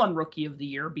he won Rookie of the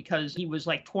Year because he was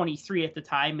like 23 at the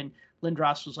time and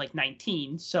Lindros was like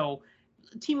 19. So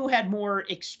Teemu had more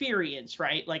experience,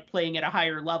 right? Like playing at a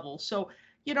higher level. So,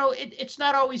 it's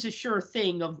not always a sure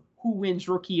thing of who wins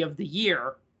Rookie of the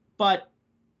Year, but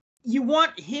you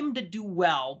want him to do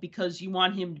well because you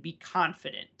want him to be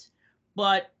confident.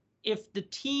 But if the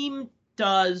team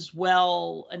does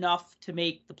well enough to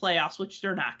make the playoffs, which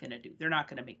they're not going to do, they're not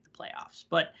going to make the playoffs.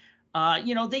 But,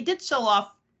 they did sell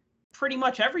off pretty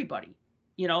much everybody.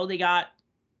 They got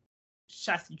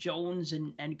Seth Jones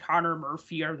and Connor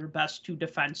Murphy are their best 2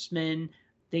 defensemen.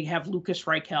 They have Lucas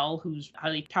Reichel, who's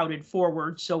highly touted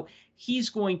forward. So he's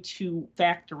going to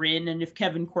factor in. And if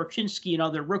Kevin Korchinski,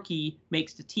 another rookie,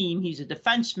 makes the team, he's a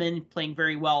defenseman playing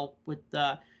very well with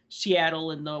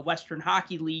Seattle in the Western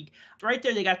Hockey League. Right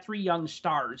there, they got 3 young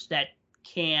stars that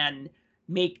can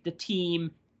make the team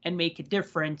and make a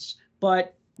difference,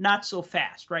 but not so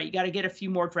fast, right? You got to get a few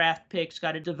more draft picks,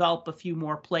 got to develop a few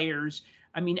more players.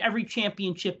 I mean, every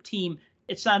championship team,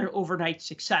 it's not an overnight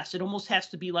success. It almost has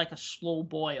to be like a slow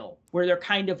boil where they're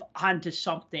kind of onto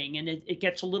something and it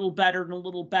gets a little better and a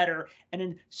little better. And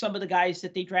then some of the guys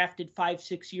that they drafted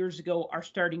 5-6 years ago are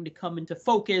starting to come into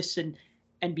focus and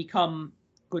become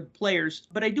good players.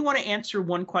 But I do want to answer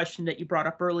one question that you brought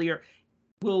up earlier.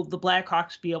 Will the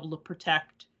Blackhawks be able to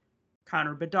protect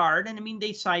Connor Bedard? And I mean,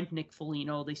 they signed Nick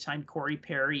Foligno, they signed Corey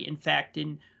Perry. In fact,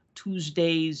 in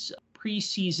Tuesday's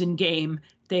preseason game,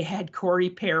 they had Corey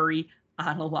Perry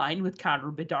on a line with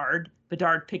Connor Bedard.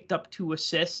 Bedard picked up 2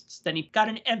 assists. Then he got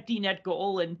an empty net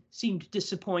goal and seemed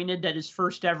disappointed that his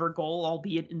first ever goal,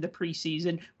 albeit in the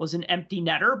preseason, was an empty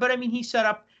netter. But I mean, he set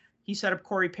up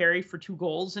Corey Perry for 2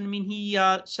 goals. And I mean, he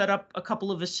set up a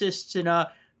couple of assists in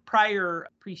a prior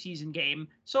preseason game.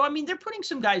 So, I mean, they're putting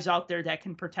some guys out there that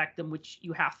can protect them, which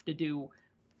you have to do.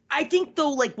 I think,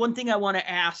 though, like one thing I want to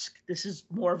ask, this is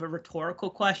more of a rhetorical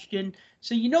question.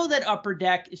 So, that Upper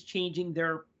Deck is changing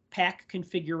their pack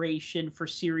configuration for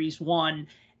Series 1,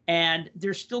 and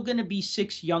there's still going to be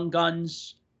 6 Young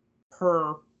Guns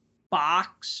per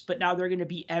box, but now they're going to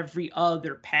be every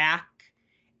other pack.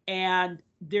 And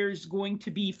there's going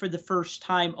to be, for the first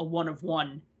time, a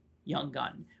 1-of-1 Young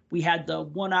Gun. We had the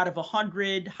 1 out of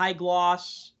 100 high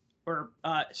gloss,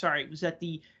 was that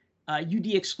the UD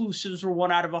exclusives were 1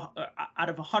 out of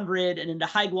 100, and then the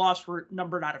high gloss were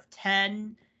numbered out of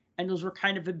 10. And those were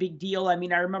kind of a big deal. I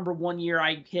mean, I remember one year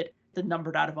I hit the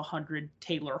numbered out of 100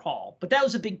 Taylor Hall, but that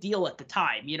was a big deal at the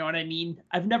time. You know what I mean?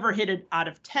 I've never hit it out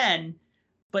of 10,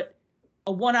 but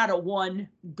a 1 out of 1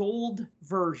 gold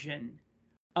version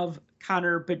of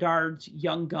Connor Bedard's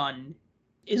Young Gun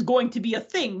is going to be a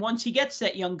thing once he gets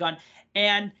that Young Gun.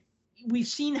 And we've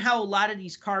seen how a lot of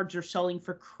these cards are selling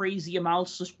for crazy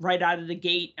amounts just right out of the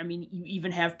gate. I mean, you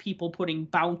even have people putting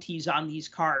bounties on these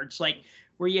cards, like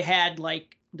where you had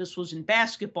like, this was in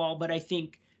basketball, but I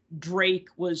think Drake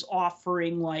was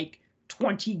offering like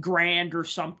 20 grand or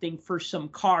something for some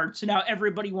cards. So now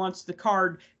everybody wants the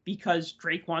card because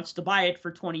Drake wants to buy it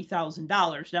for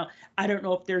 $20,000. Now, I don't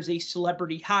know if there's a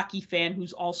celebrity hockey fan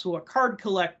who's also a card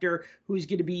collector who's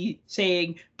going to be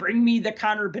saying, bring me the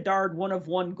Connor Bedard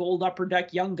 1-of-1 gold Upper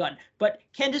Deck Young Gun. But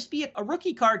can this be a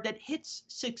rookie card that hits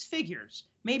 6 figures?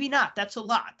 Maybe not. That's a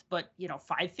lot. But,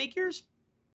 5 figures?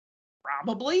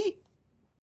 Probably.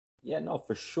 Yeah, no,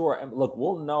 for sure. And look,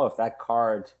 we'll know if that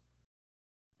card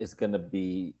is going to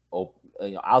be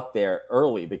out there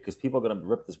early because people are going to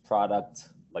rip this product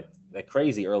like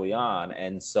crazy early on.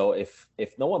 And so if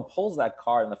no one pulls that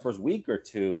card in the first week or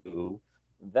 2,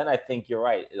 then I think you're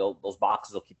right. Those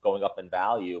boxes will keep going up in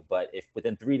value. But if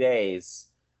within 3 days,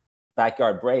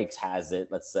 Backyard Breaks has it,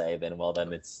 let's say, then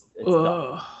it's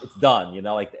done. It's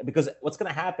done, because what's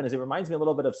going to happen is it reminds me a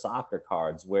little bit of soccer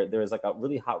cards where there's like a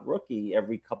really hot rookie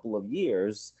every couple of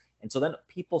years, And so then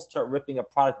people start ripping a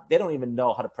product. They don't even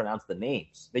know how to pronounce the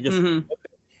names. They just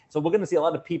So we're going to see a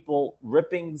lot of people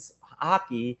ripping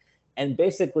hockey and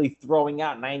basically throwing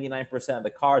out 99% of the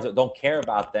cards that don't care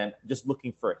about them, just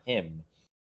looking for him.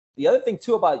 The other thing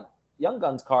too about Young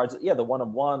Guns cards, yeah, the 1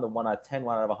 of 1, the 1 out of 10,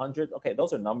 1 out of 100. Okay,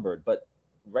 those are numbered, but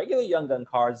regular Young Gun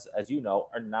cards, as you know,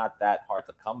 are not that hard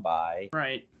to come by.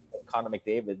 Right. Connor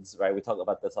McDavid's, right? We talk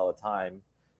about this all the time.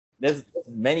 There's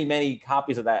many, many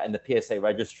copies of that in the PSA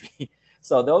registry.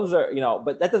 So those are,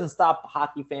 but that doesn't stop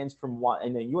hockey fans from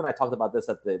wanting. And you and I talked about this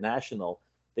at the National.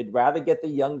 They'd rather get the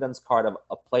Young Guns card of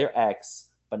a player X,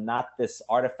 but not this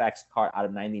Artifacts card out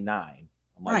of 99.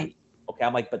 I'm like, right. Okay,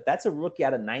 I'm like, but that's a rookie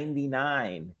out of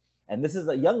 99. And this is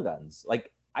a Young Guns.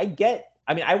 Like, I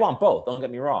want both, don't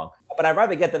get me wrong. But I'd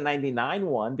rather get the 99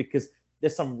 one because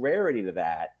there's some rarity to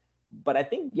that. But I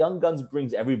think Young Guns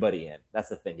brings everybody in. That's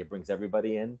the thing. It brings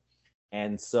everybody in.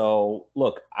 And so,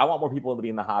 look, I want more people to be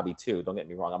in the hobby too. Don't get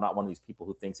me wrong. I'm not one of these people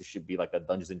who thinks it should be like a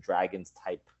Dungeons and Dragons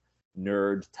type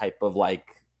nerd type of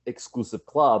like exclusive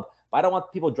club. But I don't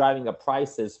want people driving up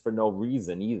prices for no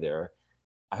reason either.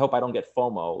 I hope I don't get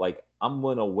FOMO. Like, I'm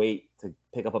going to wait to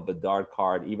pick up a Bedard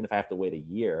card. Even if I have to wait a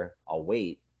year, I'll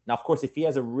wait. Now, of course, if he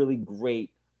has a really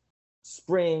great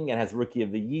spring and has Rookie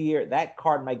of the Year, that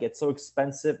card might get so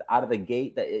expensive out of the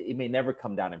gate that it may never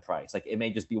come down in price. Like, it may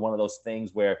just be one of those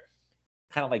things where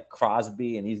kind of like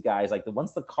Crosby and these guys, like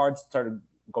once the cards started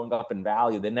going up in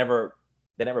value, they never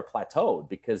plateaued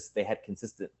because they had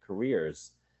consistent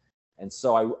careers. And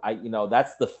so I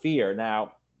that's the fear.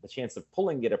 Now, the chance of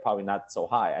pulling it are probably not so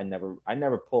high. I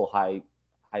never pull high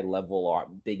level or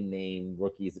big name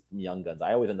rookies from Young Guns.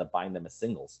 I always end up buying them as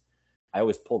singles. I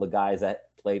always pull the guys that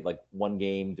played like one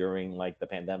game during like the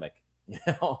pandemic,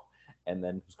 and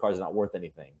then whose cards are not worth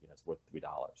anything. It's worth $3.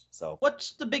 So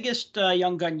what's the biggest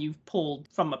Young Gun you've pulled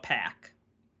from a pack?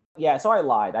 Yeah, so I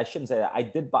lied. I shouldn't say that. I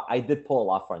did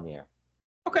pull a Lafreniere.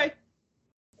 Okay.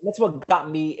 That's what got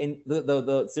me in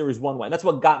the Series 1 one. That's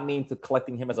what got me into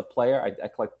collecting him as a player. I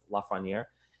collect Lafreniere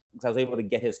because I was able to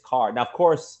get his card. Now, of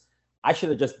course, I should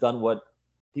have just done what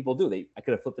people do. I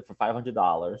could have flipped it for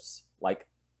 $500 like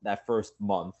that first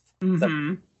month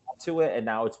to it, and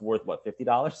now it's worth what,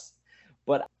 $50?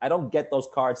 But I don't get those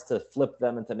cards to flip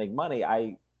them and to make money.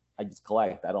 I just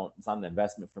collect. It's not an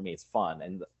investment for me. It's fun.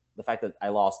 And the fact that I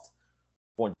lost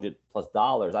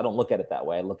 $400+ I don't look at it that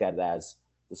way. I look at it as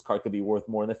this card could be worth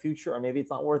more in the future, or maybe it's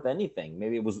not worth anything.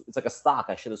 Maybe it's like a stock.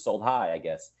 I should have sold high, I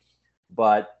guess.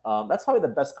 But that's probably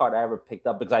the best card I ever picked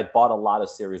up because I bought a lot of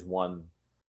Series 1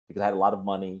 because I had a lot of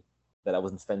money that I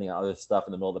wasn't spending on other stuff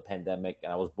in the middle of the pandemic,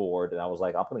 and I was bored, and I was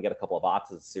like, I'm going to get a couple of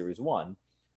boxes of Series 1.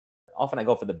 Often I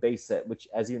go for the base set, which,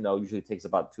 as you know, usually takes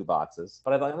about 2 boxes.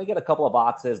 But I thought, let me get a couple of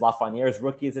boxes. Lafreniere's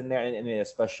rookie is in there, and a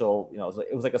special,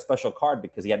 it was like a special card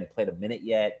because he hadn't played a minute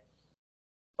yet.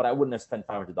 But I wouldn't have spent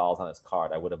 $500 on his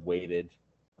card. I would have waited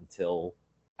until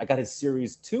I got his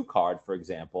Series 2 card, for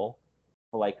example,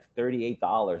 for like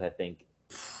 $38, I think,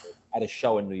 at a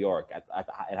show in New York.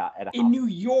 In New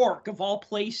York, of all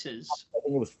places. I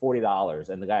think it was $40.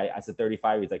 And the guy, I said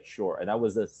 35. He's like, sure. And that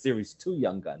was a Series 2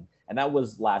 Young Gun. And that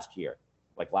was last year,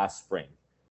 like last spring.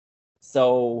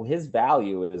 So his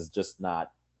value is just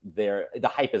not there. The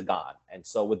hype is gone. And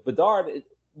so with Bedard,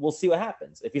 we'll see what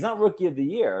happens. If he's not Rookie of the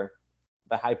Year,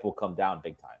 the hype will come down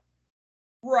big time.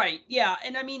 Right. Yeah.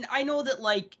 And I mean, I know that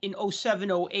like in 07,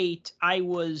 08, I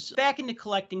was back into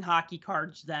collecting hockey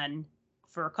cards then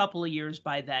for a couple of years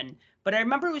by then. But I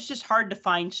remember it was just hard to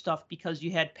find stuff because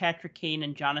you had Patrick Kane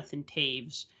and Jonathan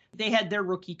Toews. They had their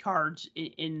rookie cards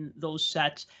in those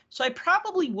sets. So I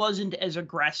probably wasn't as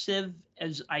aggressive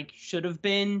as I should have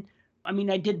been. I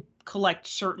mean, I did collect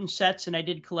certain sets, and I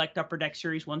did collect Upper Deck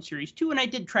Series 1, Series 2, and I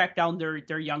did track down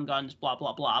their Young Guns, blah,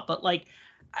 blah, blah. But, like,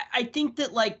 I think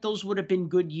that, like, those would have been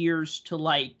good years to,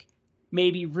 like,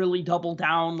 maybe really double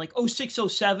down. Like, 06,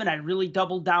 07, I really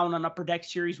doubled down on Upper Deck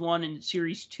Series 1 and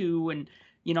Series 2, and,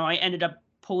 I ended up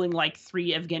pulling, like,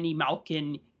 3 Evgeny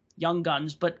Malkin Young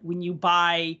Guns. But when you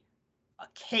buy a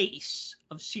case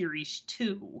of Series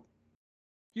 2,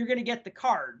 you're going to get the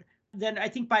card. Then I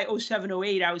think by 07,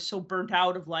 08, I was so burnt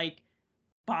out of like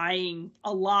buying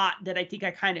a lot that I think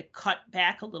I kind of cut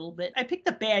back a little bit. I picked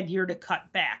a bad year to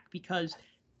cut back because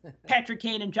Patrick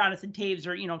Kane and Jonathan Toews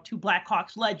are, 2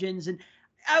 Blackhawks legends. And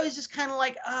I was just kind of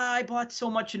like, I bought so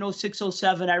much in 06,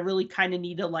 07. I really kind of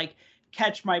need to like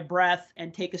catch my breath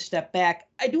and take a step back.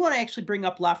 I do want to actually bring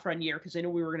up Lafreniere because I know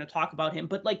we were going to talk about him.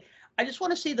 But like, I just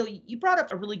want to say, though, you brought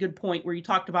up a really good point where you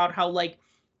talked about how like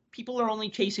people are only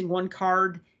chasing one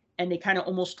card and they kind of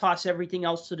almost toss everything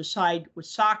else to the side with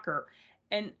soccer.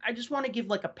 And I just want to give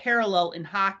like a parallel in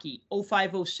hockey.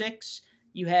 05, 06,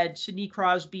 you had Sidney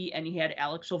Crosby, and you had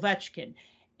Alex Ovechkin.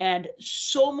 And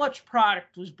so much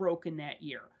product was broken that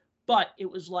year. But it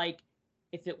was like,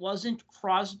 if it wasn't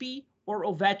Crosby or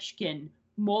Ovechkin,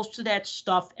 most of that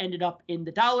stuff ended up in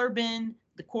the dollar bin,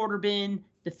 the quarter bin,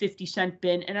 the 50-cent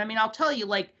bin. And I mean, I'll tell you,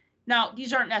 like, now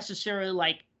these aren't necessarily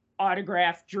like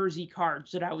autographed jersey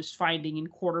cards that I was finding in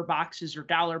quarter boxes or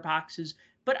dollar boxes,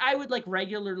 but I would like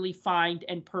regularly find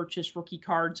and purchase rookie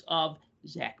cards of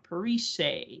Zach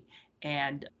Parise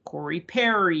and Corey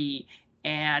Perry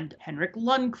and Henrik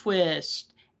Lundqvist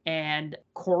and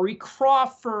Corey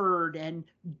Crawford and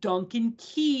Duncan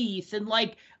Keith. And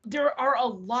like, there are a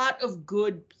lot of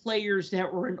good players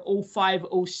that were in 05,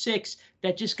 06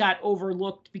 that just got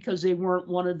overlooked because they weren't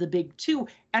one of the big two.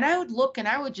 And I would look and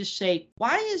I would just say,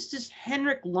 why is this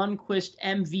Henrik Lundqvist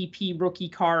MVP rookie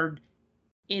card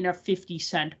in a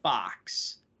 50-cent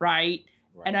box, right?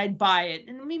 And I'd buy it.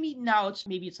 And maybe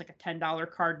it's like a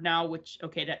 $10 card now, which,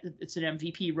 okay, that it's an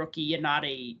MVP rookie and not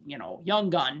a, young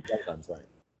gun. Young Guns, right.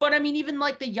 But I mean, even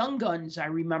like the Young Guns, I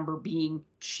remember being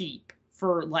cheap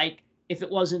for like, if it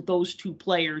wasn't those two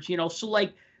players, so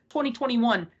like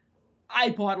 2021, I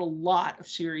bought a lot of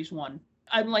Series 1.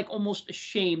 I'm like almost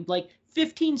ashamed. Like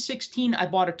 15, 16, I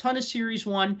bought a ton of Series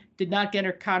 1, did not get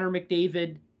a Connor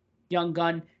McDavid Young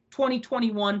Gun.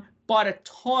 2021, bought a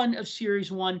ton of Series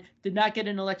 1, did not get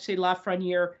an Alexis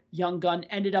Lafreniere Young Gun,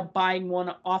 ended up buying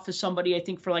one off of somebody, I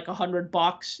think for like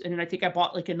 $100. And then I think I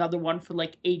bought like another one for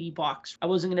like $80. I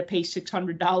wasn't going to pay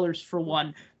 $600 for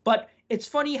one. But it's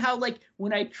funny how like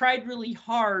when I tried really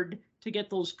hard to get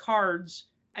those cards,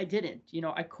 I didn't,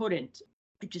 I couldn't.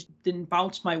 It just didn't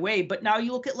bounce my way. But now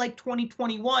you look at like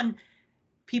 2021,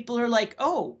 people are like,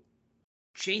 oh,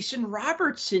 Jason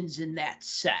Robertson's in that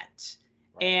set.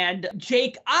 And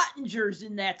Jake Ottinger's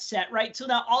in that set, right? So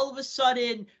now all of a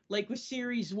sudden, like with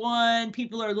Series 1,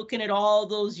 people are looking at all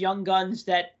those young guns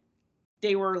that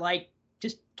they were like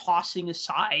just tossing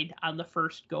aside on the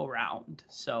first go round.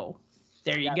 So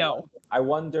there you go. I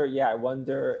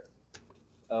wonder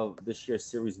of this year's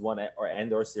Series 1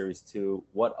 or Series 2,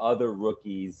 what other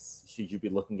rookies should you be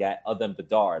looking at other than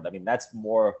Bedard? I mean, that's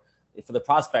more for the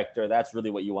prospector. That's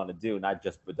really what you want to do, not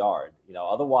just Bedard.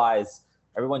 Otherwise,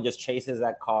 everyone just chases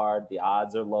that card. The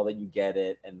odds are low that you get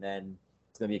it, and then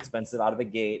it's going to be expensive out of the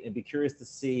gate. And be curious to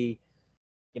see,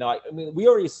 I mean, we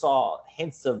already saw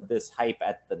hints of this hype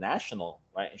at the National,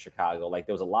 right, in Chicago. Like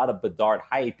there was a lot of Bedard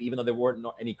hype, even though there weren't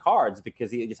any cards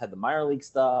because he just had the minor league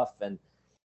stuff. And,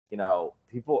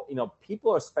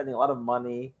 people are spending a lot of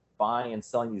money buying and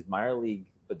selling these minor league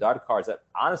Bedard cards that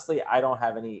honestly, I'm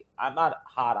not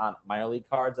hot on minor league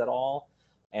cards at all.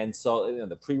 And so,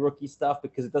 the pre-rookie stuff,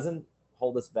 because it doesn't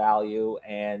hold its value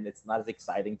and it's not as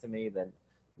exciting to me than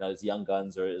his Young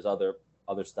Guns or his other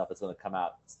stuff that's going to come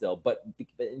out still. But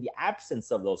in the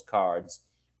absence of those cards,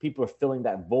 people are filling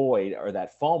that void or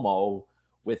that FOMO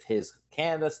with his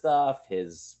Canada stuff,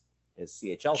 his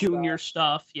CHL junior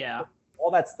stuff, yeah,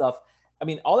 all that stuff. I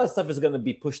mean, all that stuff is going to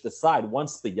be pushed aside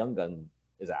once the Young Gun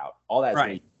is out. All that's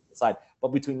going to be aside. But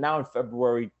between now and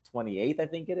February 28th, I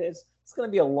think it is, it's going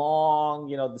to be a long,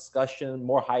 discussion,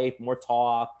 more hype, more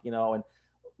talk, and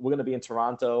we're going to be in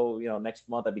Toronto, next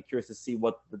month. I'd be curious to see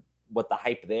what the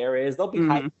hype there is. There'll be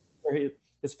hype.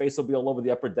 His face will be all over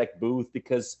the upper deck booth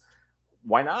because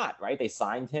why not, right? They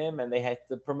signed him and they had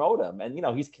to promote him. And,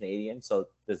 he's Canadian, so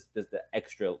there's the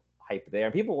extra hype there.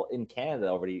 And people in Canada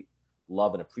already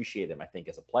love and appreciate him, I think,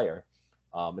 as a player.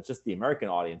 It's just the American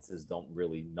audiences don't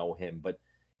really know him. But,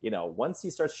 once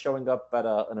he starts showing up at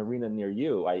an arena near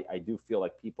you, I do feel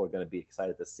like people are going to be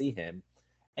excited to see him.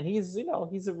 And he's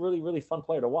a really, really fun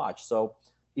player to watch. So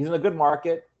he's in a good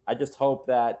market. I just hope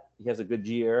that he has a good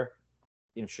year.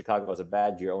 Chicago has a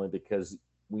bad year only because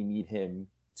we need him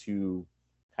to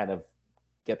kind of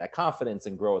get that confidence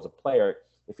and grow as a player.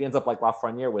 If he ends up like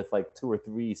Lafreniere with like 2 or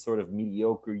 3 sort of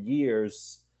mediocre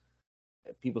years,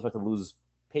 people start to lose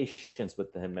patience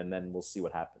with him, and then we'll see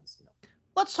what happens.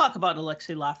 Let's talk about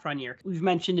Alexis Lafreniere. We've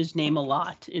mentioned his name a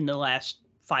lot in the last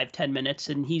 5-10 minutes,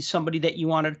 and he's somebody that you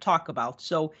wanted to talk about.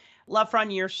 So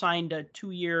Lafreniere signed a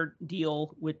 2-year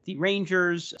deal with the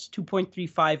Rangers. It's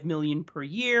 $2.35 million per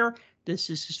year. This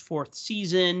is his 4th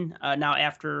season. Now,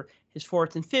 after his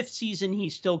 4th and 5th season,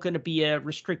 he's still going to be a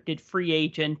restricted free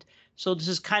agent. So this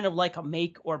is kind of like a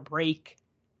make or break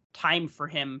time for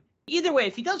him. Either way,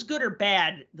 if he does good or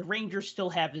bad, the Rangers still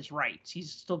have his rights.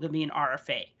 He's still going to be an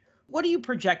RFA. What are you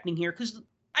projecting here? Because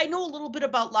I know a little bit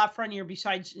about Lafreniere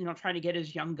besides, trying to get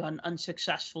his Young Gun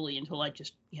unsuccessfully until I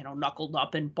just, knuckled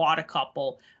up and bought a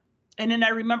couple. And then I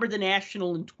remember the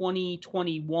National in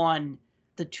 2021,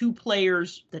 the 2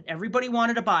 players that everybody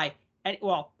wanted to buy. And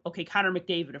Connor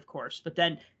McDavid, of course, but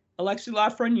then Alexei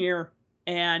Lafreniere,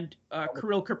 and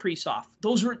Kirill Kaprizov.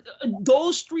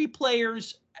 Those three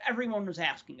players everyone was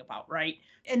asking about, right?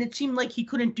 And it seemed like he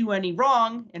couldn't do any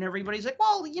wrong. And everybody's like,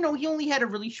 well, he only had a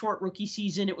really short rookie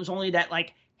season. It was only that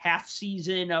like half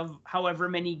season of however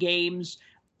many games.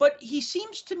 But he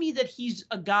seems to me that he's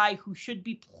a guy who should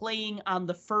be playing on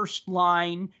the first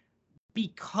line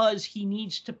because he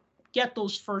needs to get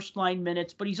those first line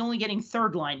minutes, but he's only getting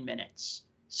third line minutes.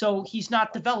 So he's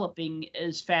not developing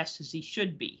as fast as he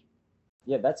should be.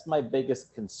 Yeah, that's my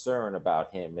biggest concern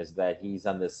about him is that he's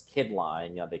on this kid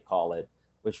line, they call it,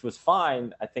 which was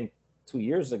fine, I think, 2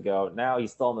 years ago. Now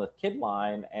he's still on the kid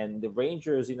line, and the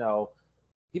Rangers,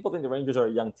 people think the Rangers are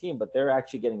a young team, but they're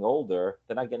actually getting older.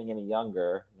 They're not getting any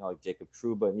younger. Like Jacob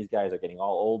Trouba and these guys are getting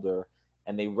all older,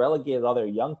 and they relegated other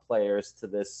young players to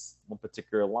this one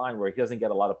particular line where he doesn't get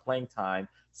a lot of playing time.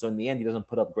 So in the end, he doesn't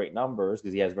put up great numbers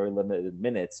because he has very limited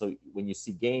minutes. So when you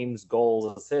see games,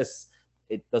 goals, assists,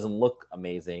 it doesn't look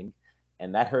amazing,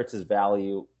 and that hurts his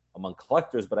value among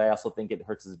collectors. But I also think it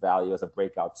hurts his value as a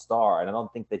breakout star, and I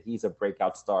don't think that he's a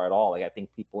breakout star at all. Like I think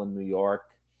people in New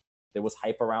York, there was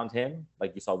hype around him,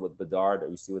 like you saw with Bedard, or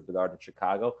you see with Bedard in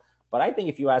Chicago. But I think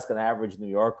if you ask an average New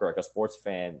Yorker, like a sports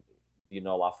fan,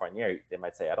 Lafreniere, they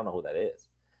might say, I don't know who that is.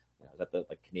 Is that the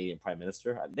Canadian Prime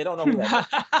Minister? They don't know who that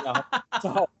is.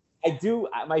 So I do.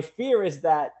 My fear is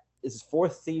that his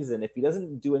fourth season, if he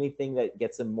doesn't do anything that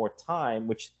gets him more time,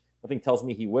 which nothing tells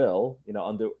me he will,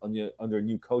 under a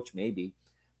new coach maybe.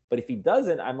 But if he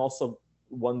doesn't, I'm also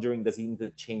wondering, does he need to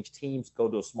change teams, go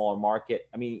to a smaller market?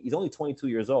 I mean, he's only 22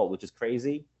 years old, which is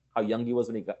crazy how young he was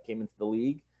when he came into the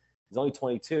league. He's only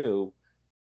 22.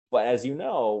 But as you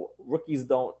know, rookies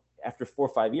don't, after 4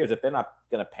 or 5 years, if they're not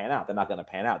going to pan out, they're not going to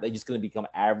pan out. They're just going to become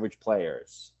average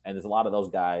players. And there's a lot of those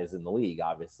guys in the league,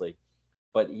 obviously.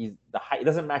 But it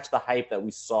doesn't match the hype that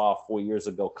we saw 4 years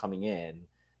ago coming in.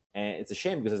 And it's a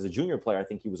shame because as a junior player, I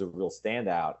think he was a real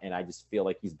standout. And I just feel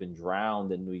like he's been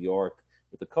drowned in New York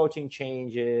with the coaching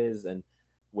changes, and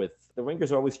with the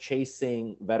Rangers are always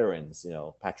chasing veterans,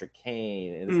 Patrick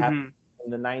Kane. And it's happened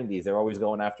in the 90s. They're always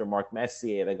going after Mark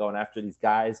Messier. They're going after these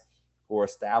guys who are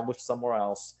established somewhere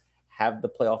else, have the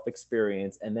playoff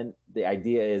experience. And then the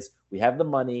idea is we have the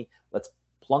money. Let's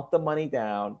plunk the money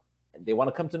down. They want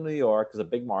to come to New York as a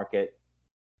big market.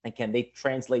 And can they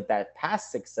translate that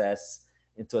past success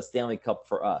into a Stanley Cup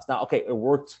for us? Now, okay, it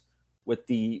worked with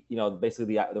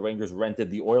basically the Rangers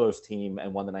rented the Oilers team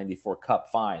and won the 94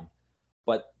 Cup, fine.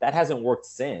 But that hasn't worked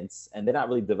since, and they're not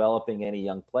really developing any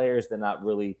young players. They're not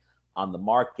really on the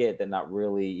market. They're not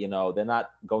really, they're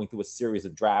not going through a series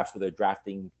of drafts where they're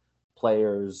drafting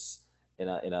players in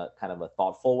a kind of a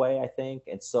thoughtful way, I think.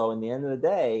 And so in the end of the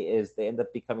day is they end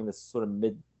up becoming this sort of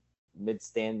mid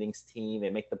standings team. They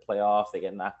make the playoffs, they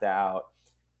get knocked out,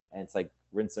 and it's like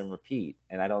rinse and repeat.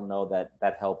 And I don't know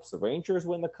that helps the Rangers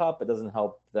win the cup. It doesn't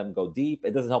help them go deep.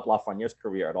 It doesn't help Lafreniere's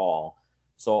career at all.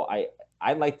 So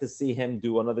I'd like to see him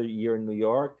do another year in New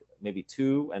York, maybe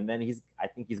 2, and then I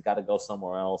think he's got to go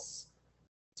somewhere else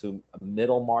to a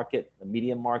middle market, a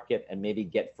medium market, and maybe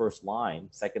get first line,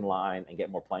 second line, and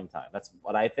get more playing time. That's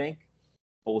what I think.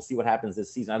 But we'll see what happens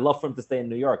this season. I'd love for him to stay in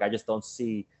New York. I just don't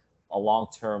see a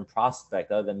long-term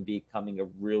prospect other than becoming a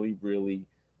really, really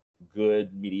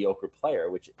good, mediocre player,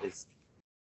 which is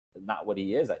not what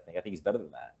he is, I think. I think he's better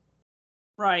than that.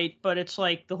 Right, but it's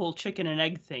like the whole chicken and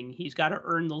egg thing. He's got to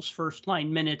earn those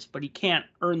first-line minutes, but he can't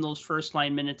earn those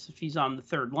first-line minutes if he's on the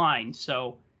third line,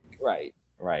 so... Right,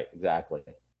 exactly.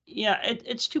 Yeah,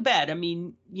 it's too bad. I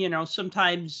mean,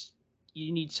 sometimes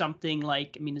you need something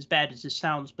like, as bad as this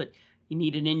sounds, but you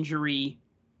need an injury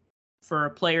for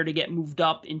a player to get moved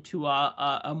up into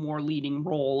a more leading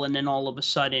role, and then all of a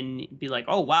sudden be like,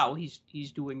 oh, wow,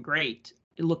 he's doing great.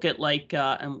 You look at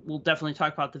and we'll definitely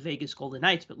talk about the Vegas Golden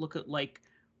Knights, but look at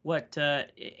what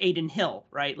Adin Hill,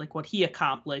 right? Like what he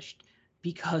accomplished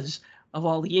because of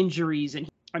all the injuries. And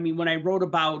when I wrote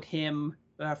about him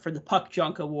for the Puck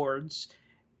Junk Awards,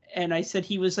 and I said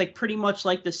he was like pretty much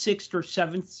like the 6th or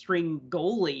 7th string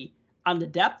goalie on the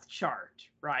depth chart,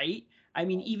 right?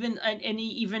 He even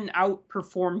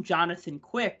outperformed Jonathan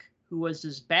Quick, who was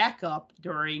his backup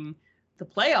during the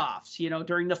playoffs,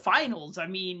 during the finals.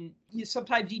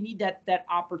 Sometimes you need that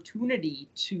opportunity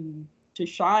to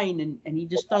shine, and he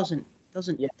just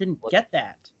didn't get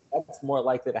that. That's more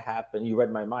likely to happen. You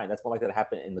read my mind. That's more likely to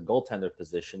happen in the goaltender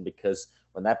position, because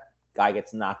when that guy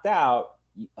gets knocked out,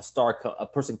 a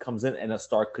person comes in and a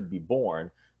star could be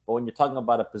born. But when you're talking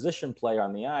about a position player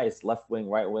on the ice, left wing,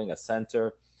 right wing, a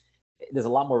center, there's a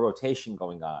lot more rotation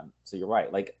going on. So you're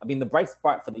right. The bright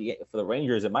spot for the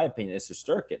Rangers, in my opinion, is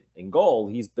Shesterkin. In goal,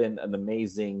 he's been an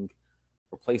amazing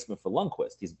replacement for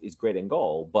Lundqvist. He's great in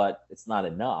goal, but it's not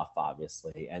enough,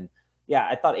 obviously. And yeah,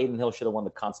 I thought Aiden Hill should have won the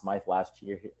Conn Smythe last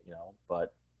year,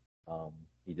 but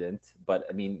he didn't. But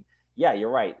I mean, yeah, you're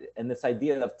right. And this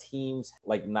idea of teams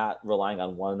like not relying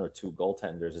on one or two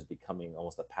goaltenders is becoming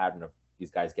almost a pattern of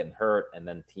these guys getting hurt, and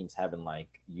then teams having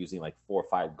using 4 or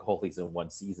 5 goalies in one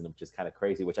season, which is kind of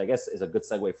crazy. Which I guess is a good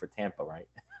segue for Tampa, right?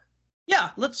 Yeah,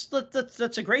 that's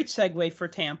a great segue for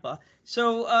Tampa.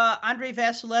 So Andrei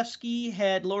Vasilevsky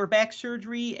had lower back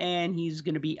surgery, and he's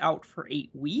going to be out for 8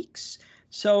 weeks.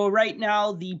 So right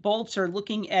now, the Bolts are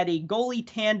looking at a goalie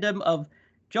tandem of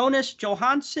Jonas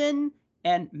Johansson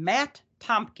and Matt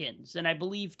Tompkins. And I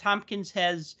believe Tompkins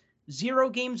has 0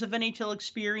 games of NHL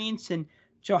experience, and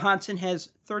Johansson has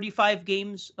 35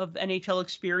 games of NHL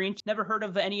experience. Never heard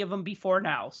of any of them before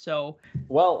now. So,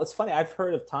 well, it's funny. I've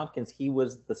heard of Tompkins. He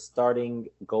was the starting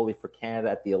goalie for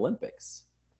Canada at the Olympics.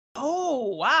 Oh,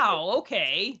 wow.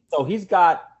 Okay. So he's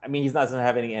got, I mean, he's not going to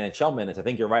have any NHL minutes. I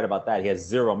think you're right about that. He has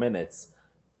 0 minutes,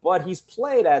 but he's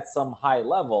played at some high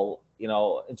level,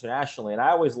 internationally. And I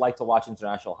always like to watch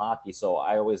international hockey. So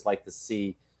I always like to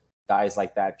see guys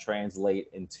like that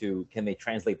can they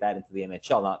translate that into the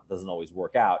NHL? Not doesn't always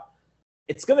work out.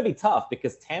 It's going to be tough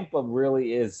because Tampa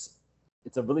really it's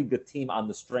a really good team on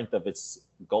the strength of its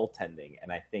goaltending.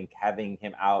 And I think having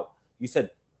him out, you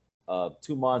said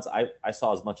 2 months. I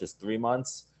saw as much as 3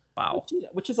 months. Wow.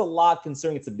 Which is a lot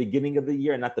considering it's the beginning of the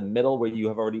year and not the middle where you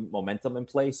have already momentum in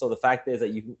place. So the fact is that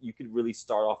you could really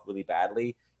start off really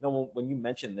badly. When you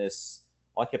mentioned this,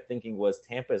 all I kept thinking was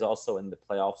Tampa is also in the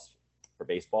playoffs for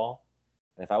baseball.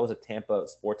 And if I was a Tampa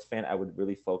sports fan, I would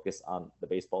really focus on the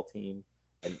baseball team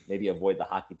and maybe avoid the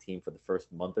hockey team for the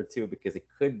first month or two because it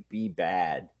could be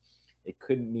bad. It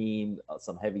could mean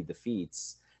some heavy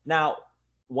defeats. Now,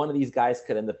 one of these guys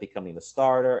could end up becoming the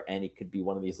starter, and he could be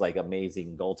one of these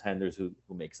amazing goaltenders who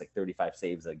makes 35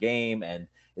 saves a game and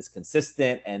is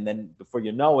consistent. And then before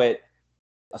you know it,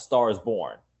 a star is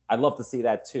born. I'd love to see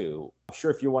that too. I'm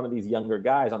sure if you're one of these younger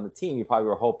guys on the team, you probably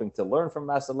were hoping to learn from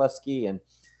Vasilevsky and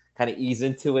kind of ease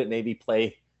into it, maybe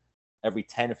play every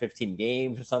 10 or 15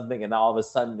 games or something. And all of a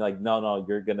sudden, no,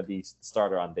 you're going to be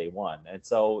starter on day one. And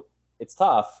so it's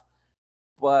tough,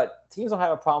 but teams don't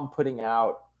have a problem putting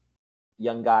out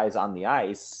young guys on the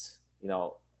ice,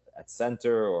 at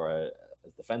center or a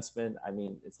defenseman. I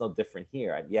mean, it's no different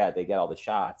here. And yeah, they get all the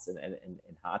shots. And in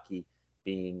hockey,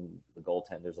 being the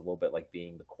goaltender is a little bit like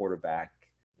being the quarterback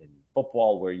in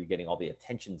football, where you're getting all the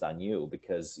attentions on you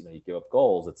because you give up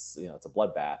goals. It's it's a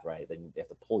bloodbath, right? Then they have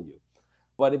to pull you.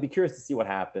 But I'd be curious to see what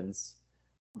happens.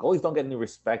 Goalies don't get any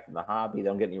respect in the hobby. They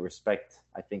don't get any respect,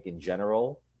 I think, in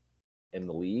general in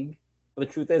the league. But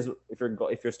the truth is, if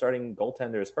your starting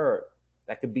goaltender is hurt,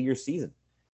 that could be your season.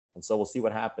 And so we'll see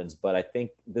what happens. But I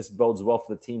think this bodes well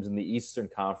for the teams in the Eastern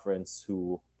Conference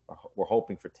who were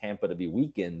hoping for Tampa to be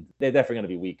weakened. They're definitely going to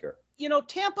be weaker.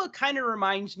 Tampa kind of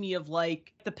reminds me of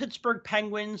the Pittsburgh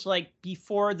Penguins,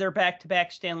 before their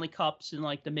back-to-back Stanley Cups in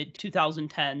the mid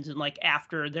 2010s and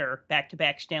after their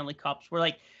back-to-back Stanley Cups,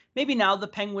 where maybe now the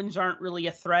Penguins aren't really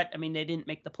a threat. I mean, they didn't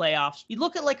make the playoffs. You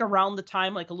look at around the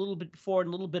time, a little bit before and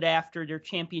a little bit after their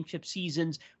championship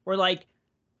seasons, where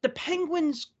the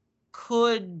Penguins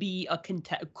could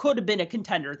have been a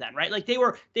contender then, right? They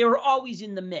were always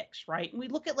in the mix, right? And we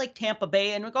look at Tampa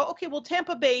Bay and we go, okay, well,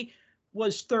 Tampa Bay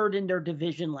was third in their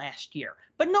division last year,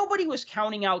 but nobody was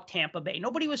counting out Tampa Bay.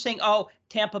 Nobody was saying, oh,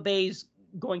 Tampa Bay's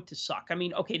going to suck. I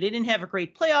mean, okay, they didn't have a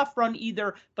great playoff run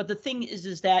either, but the thing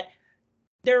is that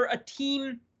they're a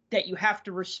team that you have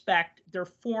to respect. They're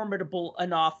formidable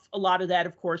enough. A lot of that,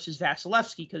 of course, is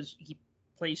Vasilevsky because he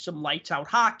plays some lights out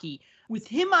hockey. With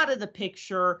him out of the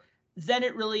picture, then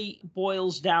it really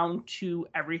boils down to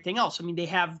everything else. I mean, they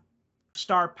have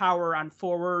star power on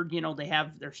forward. They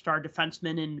have their star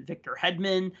defenseman in Victor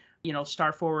Hedman,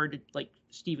 star forward like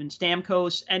Steven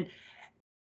Stamkos. And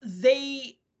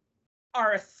they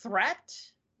are a threat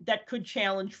that could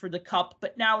challenge for the cup,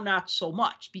 but now not so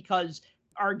much because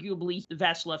arguably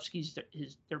Vasilevsky's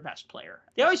their best player.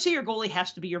 They always say your goalie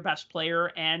has to be your best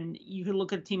player, and you can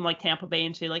look at a team like Tampa Bay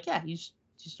and say yeah, he's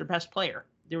their best player.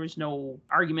 There was no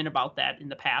argument about that in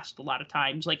the past a lot of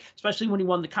times, especially when he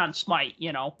won the Conn Smythe,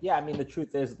 Yeah, I mean, the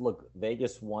truth is, look,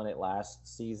 Vegas won it last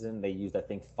season. They used, I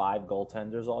think, 5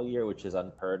 goaltenders all year, which is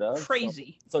unheard of.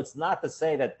 Crazy. So it's not to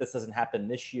say that this doesn't happen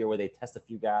this year where they test a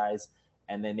few guys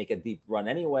and they make a deep run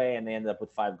anyway, and they end up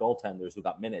with 5 goaltenders who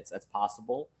got minutes. That's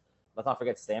possible. Let's not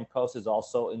forget Stamkos is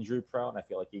also injury prone. I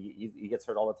feel like he gets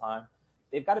hurt all the time.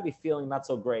 They've got to be feeling not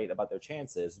so great about their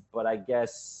chances, but I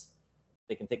guess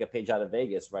they can take a page out of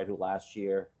Vegas, right, who last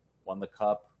year won the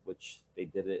cup, which they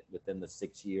did it within the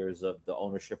 6 years of the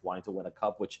ownership wanting to win a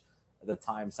cup, which at the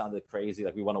time sounded crazy,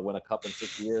 like we want to win a cup in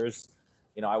 6 years.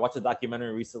 I watched a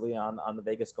documentary recently on the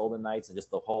Vegas Golden Knights and just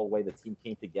the whole way the team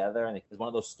came together. And it's one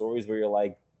of those stories where you're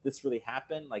like, this really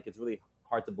happened. Like, it's really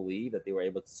hard to believe that they were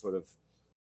able to sort of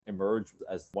emerge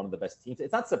as one of the best teams.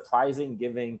 It's not surprising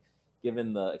given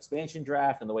the expansion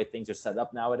draft and the way things are set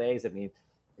up nowadays. I mean,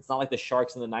 it's not like the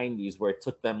Sharks in the 90s where it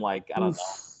took them like, I don't know,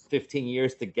 15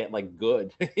 years to get like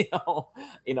good.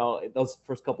 Those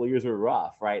first couple of years were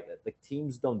rough, right? The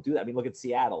teams don't do that. I mean, look at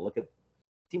Seattle. Look at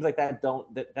teams like that.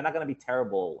 They're not going to be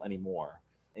terrible anymore.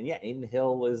 And yeah, Aiden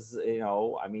Hill is,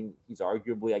 I mean, he's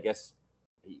arguably, I guess,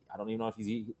 I don't even know if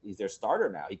he's their starter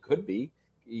now. He could be.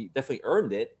 He definitely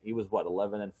earned it. He was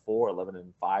 11-4,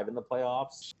 11-5 in the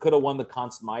playoffs. Could have won the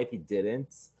Conn Smythe. He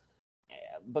didn't.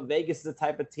 But Vegas is the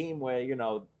type of team where,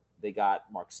 they got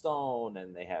Mark Stone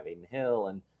and they have Aiden Hill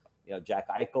and, Jack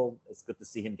Eichel. It's good to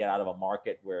see him get out of a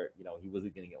market where, he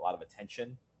wasn't getting a lot of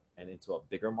attention and into a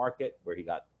bigger market where he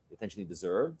got the attention he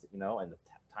deserved, and the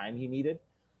time he needed.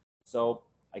 So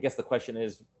I guess the question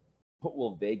is,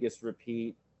 will Vegas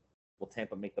repeat? Will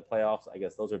Tampa make the playoffs? I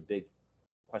guess those are big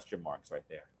question marks right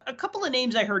there. A couple of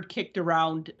names I heard kicked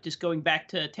around, just going back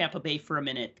to Tampa Bay for a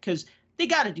minute, because they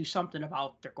got to do something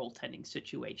about their goaltending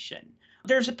situation.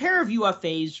 There's a pair of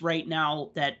UFAs right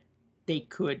now that they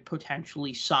could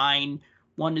potentially sign.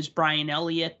 One is Brian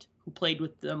Elliott, who played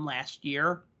with them last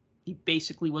year. He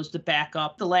basically was the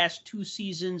backup the last 2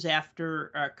 seasons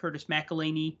after Curtis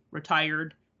McElhinney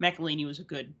retired. McElhinney was a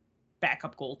good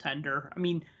backup goaltender. I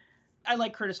mean, I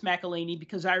like Curtis McElhinney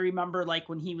because I remember like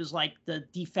when he was like the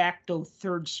de facto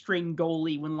third string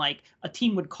goalie, when like a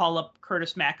team would call up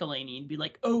Curtis McElhinney and be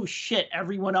like, oh shit,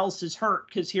 everyone else is hurt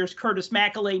because here's Curtis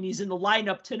McElhinney's in the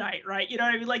lineup tonight, right? You know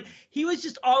what I mean? Like he was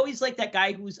just always like that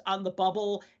guy who was on the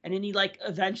bubble, and then he like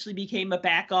eventually became a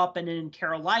backup, and then in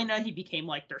Carolina he became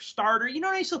like their starter. You know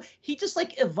what I mean? So he just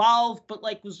like evolved, but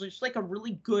like was just like a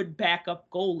really good backup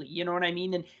goalie. You know what I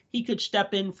mean? And he could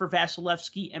step in for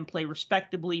Vasilevsky and play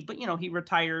respectably, but he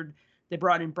retired. They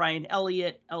brought in Brian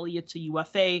Elliott. Elliott's a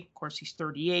UFA. Of course, he's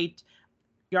 38.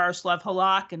 Yaroslav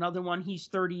Halak, another one, he's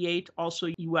 38, also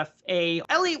UFA.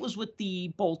 Elliott was with the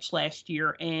Bolts last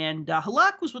year, and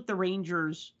Halak was with the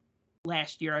Rangers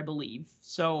last year, I believe.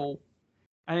 So,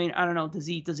 I mean, I don't know. Does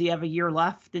he have a year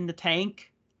left in the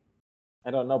tank?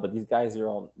 I don't know, but these guys you're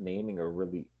all naming are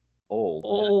really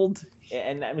old.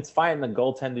 And I mean, it's fine. The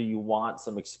goaltender, you want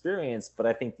some experience, but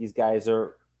I think these guys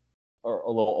are a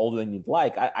little older than you'd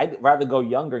like. I'd rather go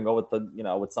younger and go with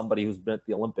with somebody who's been at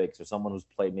the Olympics or someone who's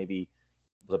played maybe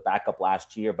the backup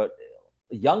last year, but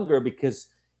younger, because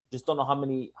you just don't know how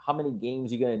many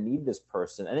games you're going to need this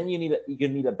person. And then you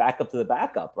need a backup to the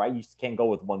backup, right? You just can't go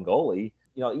with one goalie.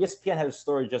 ESPN had a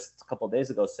story just a couple of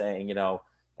days ago saying, the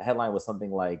headline was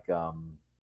something like,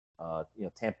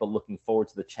 Tampa looking forward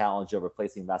to the challenge of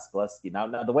replacing Vasilevsky.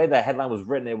 Now the way that headline was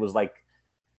written, it was like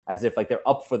as if like they're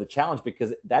up for the challenge,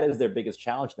 because that is their biggest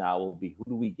challenge now, will be who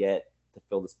do we get to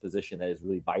fill this position that is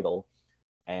really vital.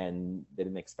 And they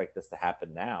didn't expect this to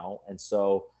happen now. And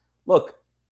so, look,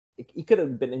 he could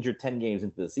have been injured 10 games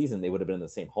into the season. They would have been in the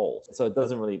same hole. So it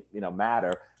doesn't really,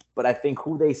 matter. But I think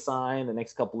who they sign the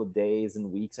next couple of days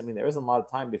and weeks, I mean, there isn't a lot of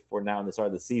time before now and the start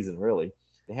of the season, really.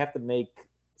 They have to make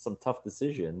some tough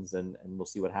decisions, and we'll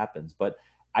see what happens. But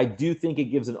I do think it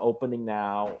gives an opening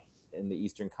now in the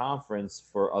Eastern Conference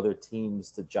for other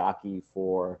teams to jockey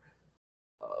for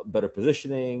better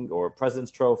positioning or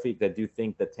President's Trophy. I do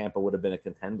think that Tampa would have been a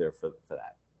contender for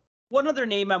that. One other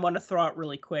name I want to throw out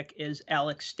really quick is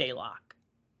Alex Stalock.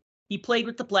 He played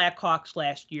with the Blackhawks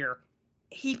last year.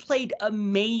 He played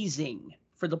amazing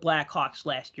for the Blackhawks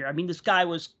last year. I mean, this guy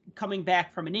was coming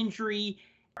back from an injury.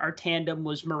 Our tandem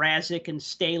was Mrazek and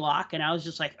Stalock, and I was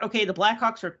just like, okay, the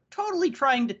Blackhawks are totally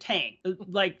trying to tank.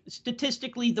 Like,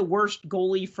 statistically, the worst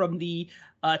goalie from the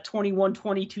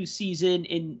 21-22 season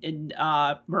in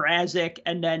Mrazek,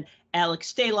 and then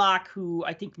Alex Stalock, who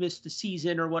I think missed the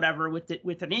season or whatever with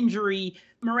an injury.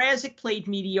 Mrazek played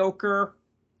mediocre,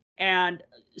 and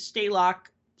Stalock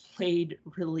played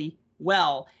really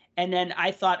well. And then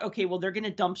I thought, okay, well, they're going to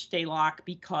dump Stalock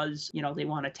because, they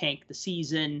want to tank the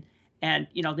season. And,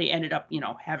 they ended up,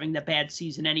 having the bad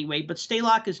season anyway. But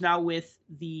Stalock is now with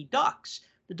the Ducks.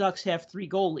 The Ducks have 3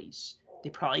 goalies. They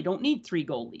probably don't need 3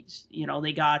 goalies.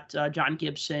 They got John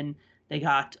Gibson. They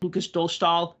got Lucas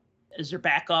Dostal as their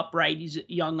backup, right? He's a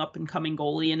young up-and-coming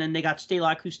goalie. And then they got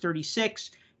Stalock, who's 36.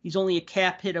 He's only a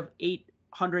cap hit of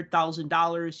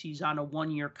 $800,000. He's on a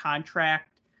 1-year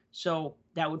contract. So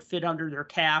that would fit under their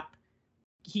cap.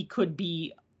 He could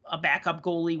be a backup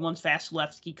goalie once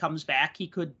Vasilevsky comes back. He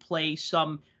could play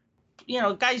some,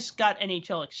 guy's got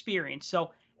NHL experience.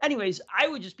 So anyways, I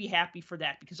would just be happy for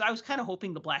that because I was kind of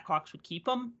hoping the Blackhawks would keep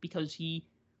him because he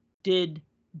did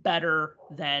better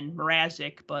than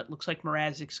Mrazek, but looks like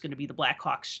Mrazek's going to be the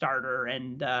Blackhawks starter,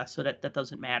 and so that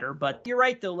doesn't matter. But you're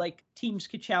right, though, like teams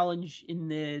could challenge in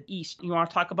the East. You want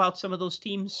to talk about some of those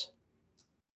teams?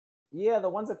 Yeah, the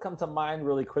ones that come to mind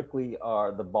really quickly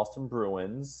are the Boston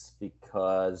Bruins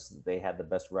because they had the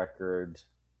best record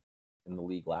in the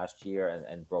league last year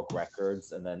and broke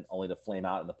records, and then only to flame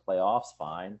out in the playoffs.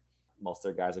 Fine. Most of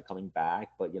their guys are coming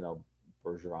back, but,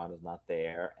 Bergeron is not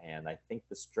there. And I think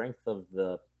the strength of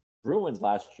the Bruins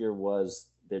last year was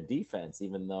their defense,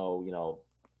 even though,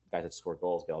 guys that score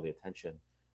goals get all the attention.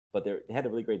 But they had a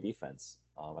really great defense.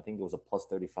 I think it was a plus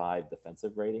 35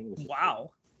 defensive rating.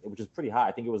 Which is pretty high.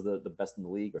 I think it was the best in the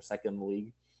league or second in the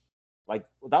league. Like,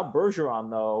 without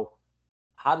Bergeron, though,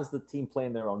 how does the team play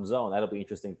in their own zone? That'll be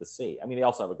interesting to see. I mean, they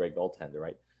also have a great goaltender,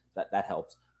 right? That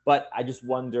helps. But I just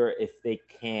wonder if they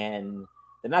can –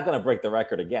 they're not going to break the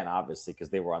record again, obviously,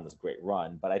 because they were on this great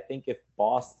run. But I think if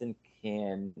Boston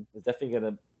is definitely going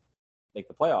to make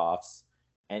the playoffs,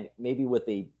 and maybe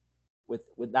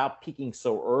without peaking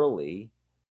so early,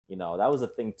 that was a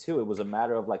thing too. It was a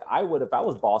matter of like, if I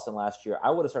was Boston last year,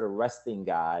 I would have started resting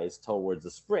guys towards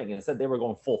the spring, and instead they were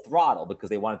going full throttle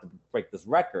because they wanted to break this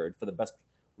record for the best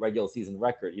regular season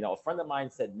record. A friend of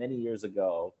mine said many years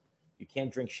ago, you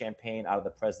can't drink champagne out of the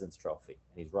President's Trophy,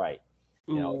 and he's right.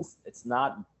 It's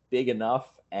not big enough,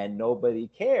 and nobody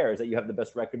cares that you have the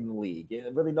best record in the league.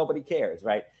 Really, nobody cares,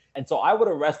 right? And so I would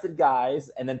have rested guys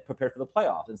and then prepared for the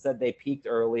playoffs. Instead, they peaked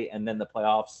early, and then the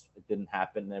playoffs, it didn't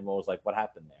happen. And everyone was like, what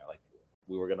happened there? Like,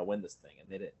 we were going to win this thing, and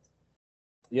they didn't.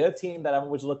 The other team that I'm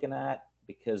always looking at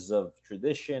because of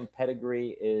tradition,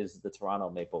 pedigree, is the Toronto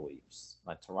Maple Leafs.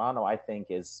 Now, Toronto, I think,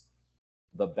 is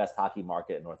the best hockey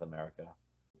market in North America,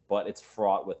 but it's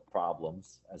fraught with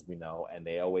problems, as we know, and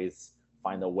they always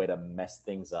find a way to mess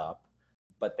things up.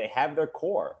 But they have their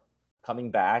core coming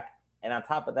back, and on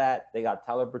top of that, they got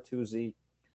Tyler Bertuzzi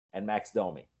and Max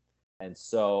Domi. And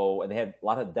they have a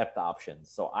lot of depth options.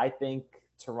 So I think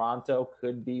Toronto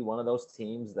could be one of those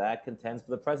teams that contends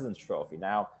for the President's Trophy.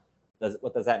 Now,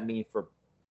 what does that mean for,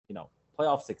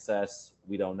 playoff success?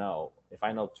 We don't know. If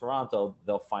I know Toronto,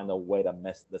 they'll find a way to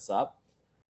mess this up.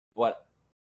 But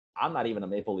I'm not even a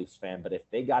Maple Leafs fan, but if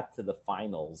they got to the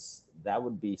finals, that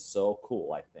would be so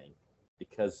cool, I think,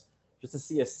 because just to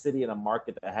see a city in a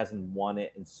market that hasn't won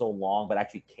it in so long but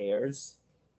actually cares,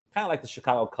 kind of like the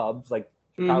Chicago Cubs, like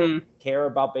Chicago care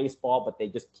about baseball, but they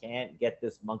just can't get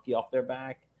this monkey off their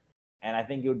back. And I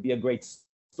think it would be a great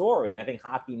story. I think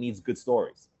hockey needs good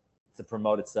stories to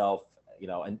promote itself,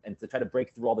 and to try to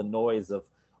break through all the noise of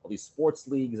all these sports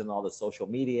leagues and all the social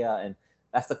media. And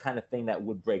that's the kind of thing that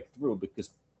would break through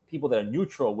because people that are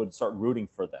neutral would start rooting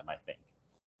for them, I think.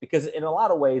 Because in a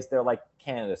lot of ways, they're like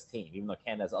Canada's team. Even though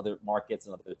Canada has other markets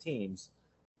and other teams,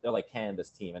 they're like Canada's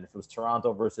team. And if it was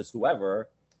Toronto versus whoever,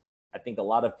 I think a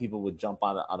lot of people would jump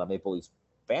on a Maple Leafs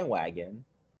bandwagon.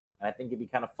 And I think it'd be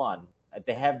kind of fun.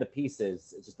 They have the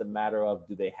pieces. It's just a matter of,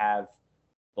 do they have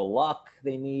the luck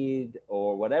they need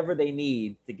or whatever they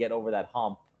need to get over that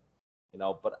hump?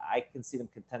 But I can see them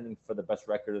contending for the best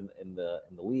record in the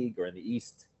league or in the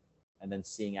East. And then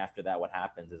seeing after that what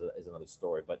happens is another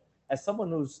story. But as someone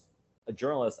who's a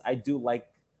journalist, I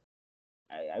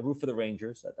root for the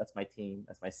Rangers. That's my team.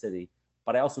 That's my city.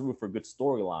 But I also root for good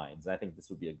storylines. And I think this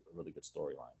would be a really good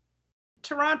storyline.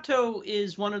 Toronto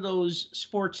is one of those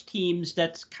sports teams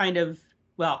that's kind of,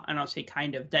 well, I don't say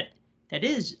kind of, that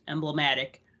is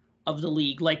emblematic of the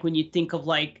league. Like when you think of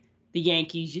like the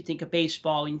Yankees, you think of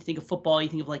baseball. When you think of football, you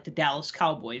think of like the Dallas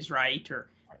Cowboys, right? Or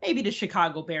maybe the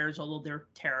Chicago Bears, although they're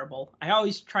terrible. I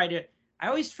always,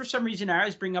 for some reason, I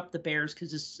always bring up the Bears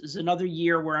because this is another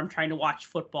year where I'm trying to watch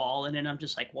football. And then I'm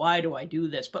just like, why do I do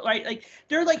this? But like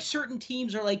there are like certain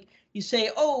teams are like, you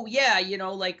say, oh, yeah,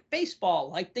 like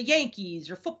baseball, like the Yankees,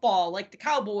 or football, like the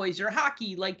Cowboys, or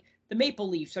hockey, like the Maple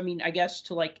Leafs. I mean, I guess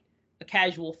to like a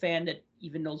casual fan that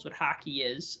even knows what hockey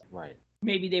is. Right.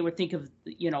 Maybe they would think of,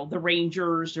 the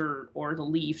Rangers or the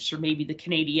Leafs, or maybe the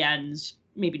Canadiens.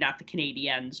 Maybe not the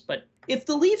Canadiens, but if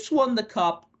the Leafs won the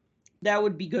cup, that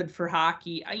would be good for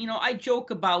hockey. I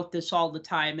joke about this all the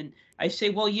time, and I say,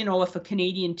 well, if a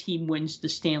Canadian team wins the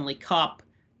Stanley Cup,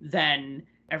 then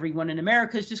everyone in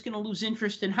America is just going to lose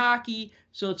interest in hockey.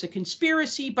 So it's a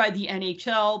conspiracy by the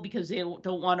NHL because they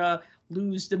don't want to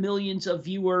lose the millions of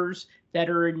viewers that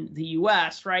are in the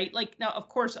U.S., right? Like, now, of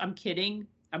course, I'm kidding.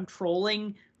 I'm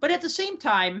trolling. But at the same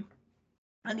time,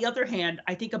 on the other hand,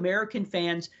 I think American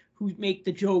fans who make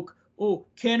the joke, oh,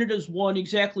 Canada's won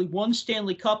exactly one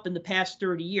Stanley Cup in the past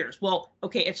 30 years. Well,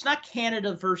 okay, it's not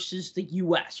Canada versus the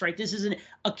US, right? This isn't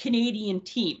a Canadian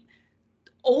team.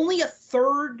 Only a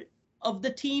third of the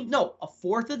team, no, a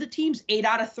fourth of the teams, 8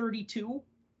 out of 32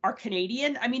 are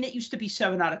Canadian. I mean, it used to be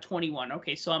 7 out of 21.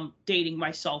 Okay, so I'm dating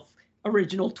myself.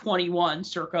 Original 21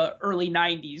 circa early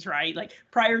 90s, right? Like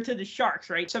prior to the Sharks,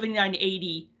 right?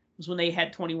 79-80 was when they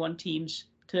had 21 teams,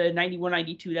 to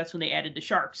 91-92, that's when they added the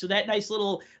Sharks. So that nice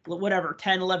little, whatever,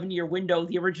 10, 11-year window,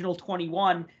 the original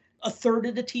 21, a third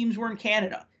of the teams were in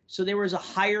Canada. So there was a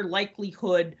higher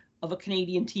likelihood of a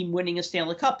Canadian team winning a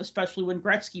Stanley Cup, especially when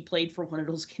Gretzky played for one of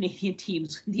those Canadian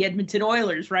teams, the Edmonton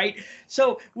Oilers, right?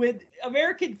 So when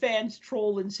American fans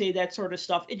troll and say that sort of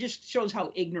stuff, it just shows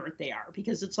how ignorant they are,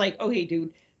 because it's like, okay,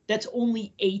 dude, that's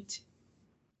only 8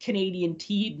 Canadian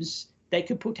teams that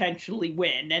could potentially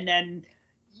win. And then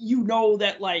you know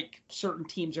that like certain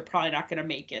teams are probably not going to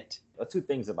make it. Two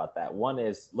things about that. One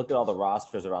is, look at all the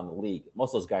rosters around the league. Most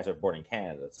of those guys are born in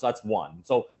Canada. So that's one.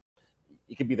 So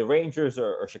it could be the Rangers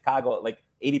or Chicago. Like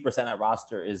 80% of that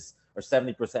roster is, or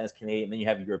 70% is Canadian. Then you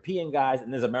have European guys,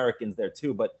 and there's Americans there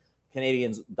too. But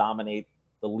Canadians dominate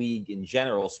the league in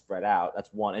general, spread out. That's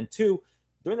one. And two,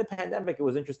 during the pandemic, it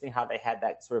was interesting how they had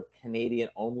that sort of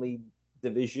Canadian-only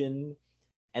division.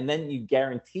 And then you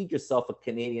guaranteed yourself a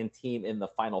Canadian team in the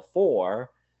Final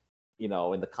Four, you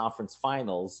know, in the conference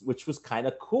finals, which was kind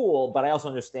of cool. But I also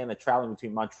understand that traveling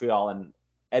between Montreal and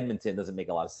Edmonton doesn't make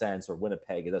a lot of sense, or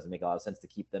Winnipeg, it doesn't make a lot of sense to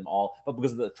keep them all. But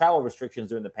because of the travel restrictions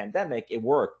during the pandemic, it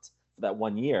worked for that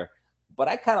 1 year. But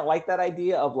I kind of like that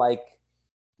idea of like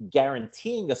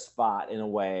guaranteeing a spot in a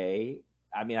way.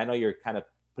 I mean, I know you're kind of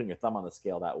putting your thumb on the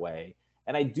scale that way.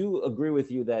 And I do agree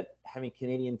with you that having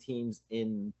Canadian teams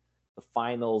in the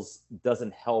finals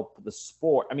doesn't help the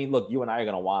sport. I mean, look, you and I are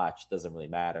going to watch. Doesn't really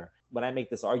matter. When I make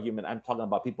this argument, I'm talking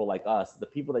about people like us, the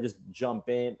people that just jump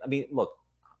in. I mean, look,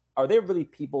 are there really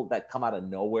people that come out of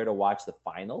nowhere to watch the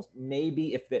finals?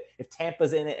 Maybe if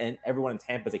Tampa's in it and everyone in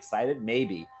Tampa's excited,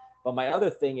 maybe. But my other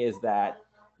thing is that,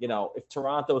 you know, if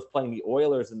Toronto is playing the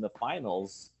Oilers in the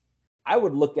finals, I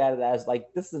would look at it as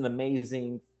like, this is an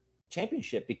amazing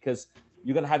championship because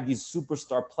you're going to have these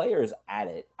superstar players at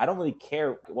it. I don't really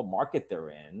care what market they're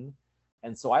in.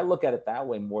 And so I look at it that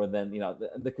way more than, you know,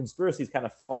 the conspiracy is kind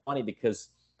of funny because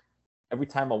every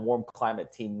time a warm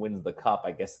climate team wins the cup,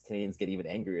 I guess Canadians get even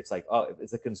angrier. It's like, oh,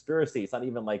 it's a conspiracy. It's not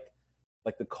even like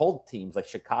the cold teams like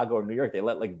Chicago or New York. They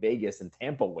let like Vegas and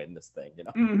Tampa win this thing, you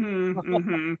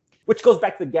know? Which goes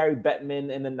back to Gary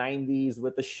Bettman in the 90s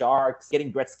with the Sharks,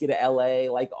 getting Gretzky to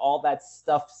LA. Like all that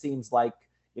stuff seems like,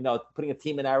 you know, putting a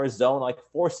team in Arizona, like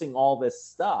forcing all this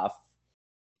stuff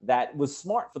that was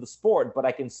smart for the sport. But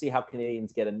I can see how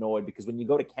Canadians get annoyed because when you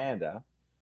go to Canada,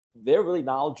 they're really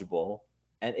knowledgeable.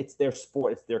 And it's their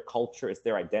sport, it's their culture, it's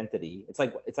their identity. It's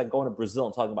like going to Brazil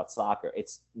and talking about soccer.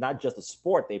 It's not just a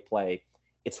sport they play,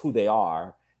 it's who they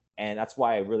are. And that's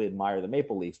why I really admire the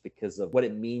Maple Leafs because of what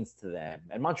it means to them.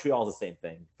 And Montreal is the same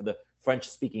thing for the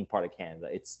French-speaking part of Canada.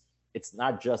 It's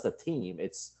not just a team,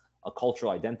 it's a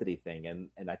cultural identity thing.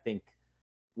 And I think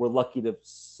we're lucky to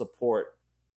support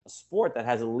a sport that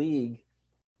has a league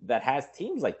that has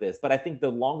teams like this. But I think the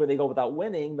longer they go without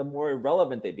winning, the more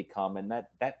irrelevant they become. And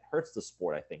that hurts the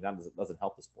sport, I think. That doesn't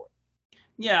help the sport.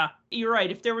 Yeah, you're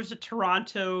right. If there was a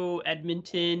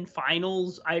Toronto-Edmonton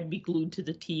finals, I'd be glued to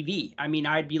the TV. I mean,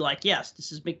 I'd be like, yes,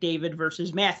 this is McDavid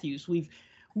versus Matthews. We've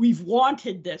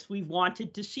wanted this. We've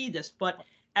wanted to see this. But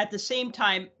at the same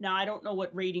time, now I don't know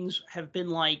what ratings have been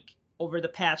like over the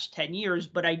past 10 years,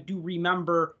 but I do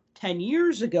remember 10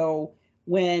 years ago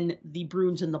when the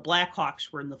Bruins and the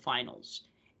Blackhawks were in the finals,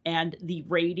 and the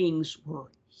ratings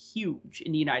were huge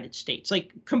in the United States.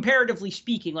 Like, comparatively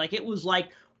speaking, like it was like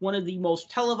one of the most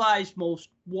televised, most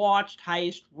watched,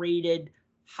 highest rated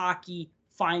hockey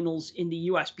finals in the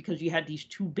US because you had these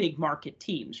two big market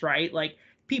teams, right? Like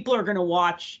people are going to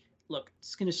watch, look,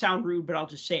 it's going to sound rude, but I'll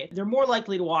just say it. They're more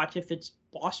likely to watch if it's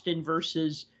Boston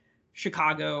versus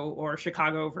Chicago or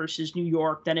Chicago versus New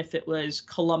York than if it was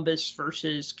Columbus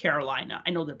versus Carolina.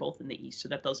 I know they're both in the East, so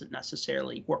that doesn't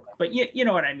necessarily work. But you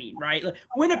know what I mean, right? Like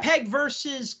Winnipeg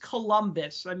versus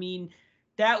Columbus. I mean,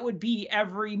 that would be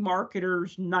every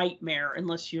marketer's nightmare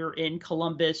unless you're in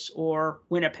Columbus or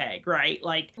Winnipeg, right?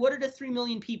 Like, what are the 3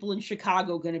 million people in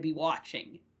Chicago going to be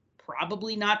watching?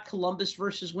 Probably not Columbus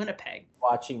versus Winnipeg.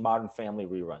 Watching Modern Family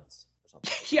reruns or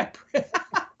something. Yeah.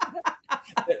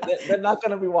 They're not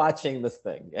going to be watching this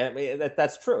thing. I mean,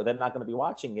 that's true. They're not going to be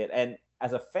watching it. And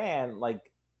as a fan,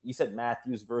 like you said,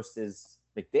 Matthews versus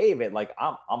McDavid, like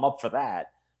I'm up for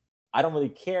that. I don't really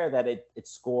care that it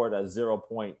scored a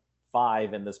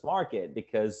 0.5 in this market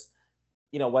because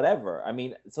whatever. I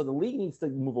mean, so the league needs to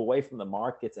move away from the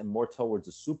markets and more towards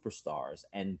the superstars.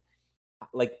 And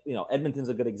like, Edmonton's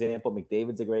a good example.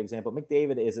 McDavid's a great example.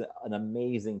 McDavid is an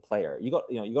amazing player. You go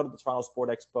to the Toronto Sport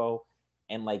Expo,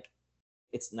 and like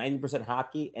it's 90%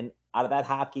 hockey, and out of that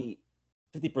hockey,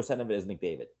 50% of it is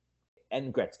McDavid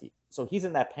and Gretzky. So he's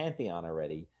in that pantheon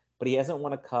already, but he hasn't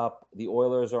won a cup. The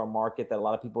Oilers are a market that a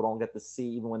lot of people don't get to see,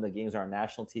 even when the games are on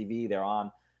national TV. They're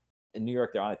on in New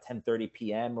York. They're on at 10:30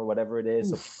 p.m. or whatever it is.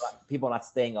 So people are not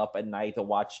staying up at night to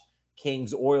watch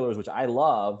Kings Oilers, which I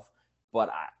love, but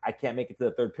I can't make it to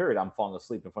the third period. I'm falling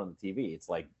asleep in front of the TV. It's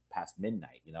like past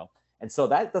midnight, and so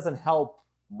that doesn't help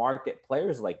market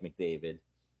players like McDavid.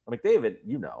 McDavid,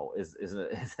 is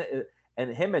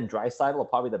and him and Draisaitl are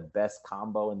probably the best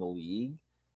combo in the league,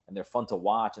 and they're fun to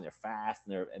watch, and they're fast,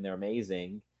 and they're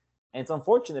amazing. And it's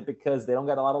unfortunate because they don't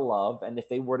get a lot of love. And if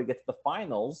they were to get to the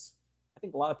finals, I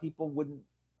think a lot of people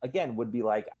would be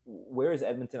like, "Where is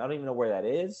Edmonton? I don't even know where that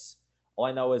is. All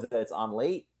I know is that it's on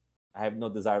late. I have no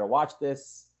desire to watch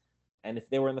this." And if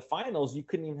they were in the finals, you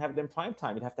couldn't even have it in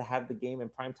primetime. You'd have to have the game in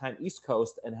primetime East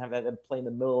Coast and have that play in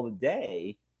the middle of the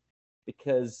day,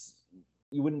 because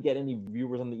you wouldn't get any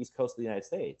viewers on the East Coast of the United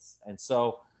States. And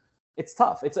so it's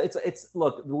tough. It's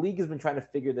look, the league has been trying to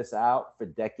figure this out for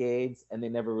decades, and they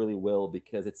never really will,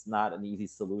 because it's not an easy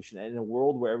solution. And in a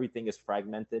world where everything is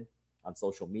fragmented on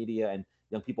social media and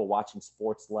young people watching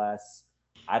sports less,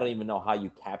 I don't even know how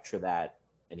you capture that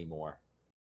anymore.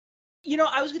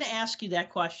 I was going to ask you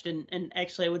that question, and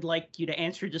actually I would like you to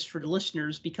answer just for the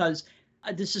listeners, because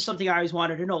this is something I always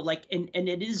wanted to know. Like, and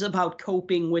it is about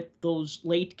coping with those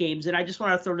late games. And I just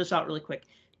want to throw this out really quick.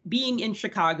 Being in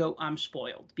Chicago, I'm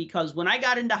spoiled, because when I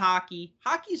got into hockey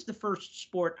is the first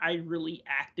sport I really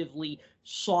actively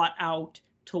sought out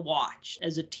to watch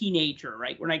as a teenager,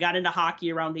 right? When I got into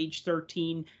hockey around age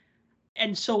 13.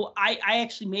 And so I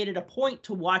actually made it a point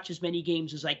to watch as many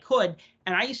games as I could.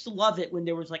 And I used to love it when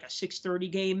there was like a 6:30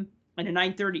 game and a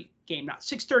 9:30 game, not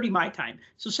 6:30 my time.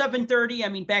 So 7:30, I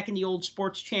mean, back in the old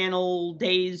Sports Channel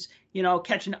days,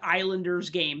 catch an Islanders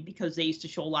game, because they used to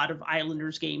show a lot of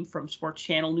Islanders game from Sports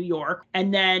Channel New York.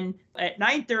 And then at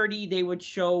 9:30, they would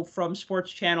show from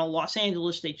Sports Channel Los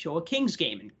Angeles, they'd show a Kings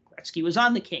game, and Gretzky was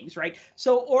on the Kings, right?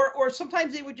 So, or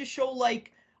sometimes they would just show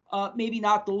like, maybe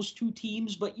not those two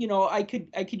teams, but I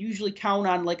could usually count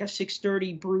on like a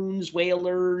 6:30 Bruins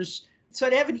Whalers. So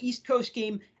I'd have an East Coast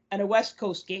game and a West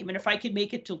Coast game, and if I could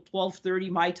make it till 12:30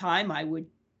 my time, I would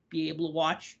be able to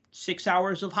watch 6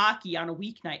 hours of hockey on a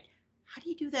weeknight. How do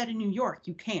you do that in New York?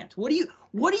 You can't. What do you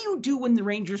do when the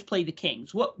Rangers play the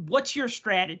Kings? What's your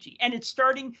strategy? And it's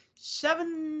starting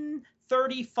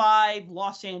 7:35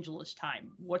 Los Angeles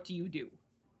time. What do you do?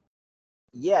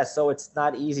 Yeah, so it's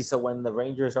not easy. So when the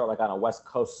Rangers are like on a West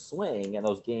Coast swing and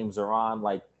those games are on,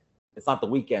 like, it's not the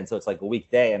weekend, so it's like a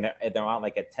weekday, and they're on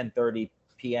like at 10:30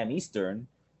 p.m. Eastern,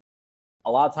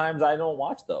 a lot of times I don't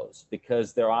watch those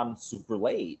because they're on super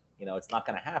late. It's not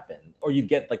going to happen. Or you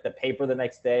get like the paper the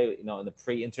next day, in the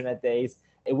pre-internet days.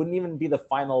 It wouldn't even be the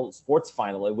final sports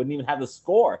final. It wouldn't even have the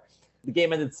score. The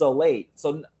game ended so late.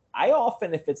 So I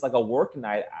often, if it's like a work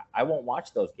night, I won't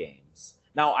watch those games.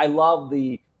 Now, I love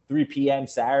the 3 p.m.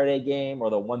 Saturday game or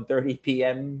the 1:30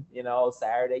 p.m.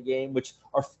 Saturday game, which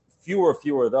are fewer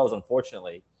of those,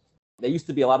 unfortunately. There used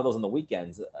to be a lot of those on the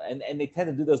weekends, and they tend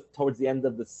to do those towards the end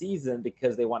of the season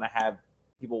because they want to have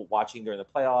people watching during the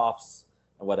playoffs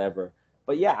and whatever.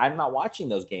 But yeah, I'm not watching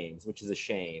those games, which is a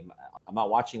shame. I'm not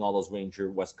watching all those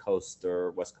Ranger West Coast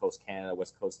or West Coast Canada,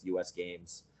 West Coast US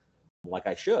games like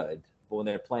I should. But when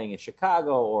they're playing in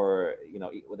Chicago, or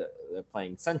they're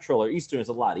playing Central or Eastern, it's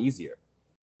a lot easier.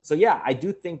 So yeah, I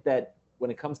do think that when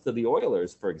it comes to the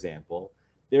Oilers, for example,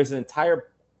 there's an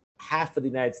entire half of the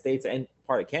United States and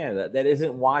part of Canada that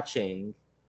isn't watching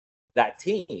that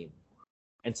team.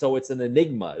 And so it's an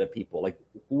enigma to people. Like,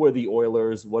 who are the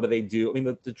Oilers? What do they do? I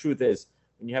mean, the truth is,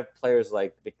 when you have players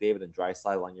like McDavid and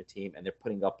Draisaitl on your team, and they're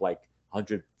putting up like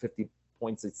 150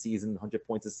 points a season, 100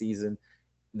 points a season,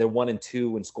 they're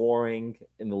 1-2 in scoring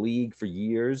in the league for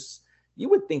years, you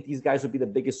would think these guys would be the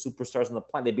biggest superstars on the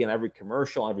planet. They'd be on every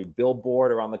commercial, on every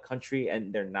billboard around the country,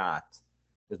 and they're not.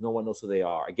 There's no one knows who they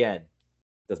are. Again,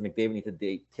 does McDavid need to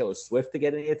date Taylor Swift to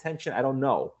get any attention? I don't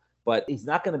know. But he's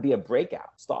not going to be a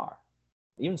breakout star.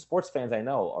 Even sports fans I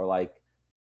know are like,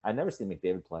 I've never seen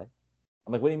McDavid play.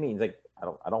 I'm like, what do you mean? He's like,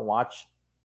 I don't watch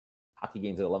hockey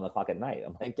games at 11 o'clock at night.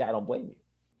 I'm like, yeah, I don't blame you.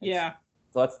 Yeah.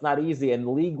 So that's not easy. And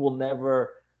the league will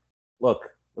never look.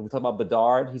 When we talk about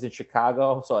Bedard, he's in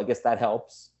Chicago, so I guess that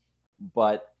helps.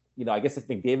 But, I guess if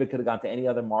McDavid could have gone to any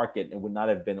other market, it would not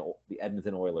have been the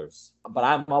Edmonton Oilers. But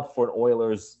I'm up for an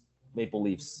Oilers Maple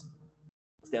Leafs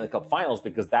Stanley Cup Finals,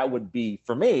 because that would be,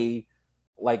 for me,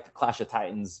 like the Clash of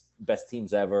Titans, best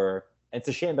teams ever. And it's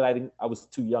a shame that I was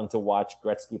too young to watch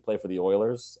Gretzky play for the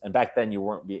Oilers. And back then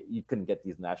you couldn't get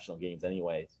these national games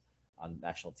anyways on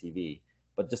national TV.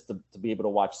 But just to be able to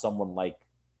watch someone like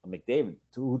McDavid,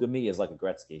 who to me is like a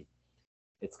Gretzky,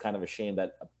 it's kind of a shame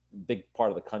that a big part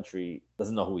of the country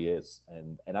doesn't know who he is.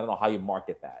 And I don't know how you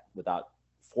market that without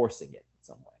forcing it in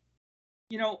some way.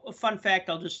 A fun fact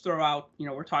I'll just throw out,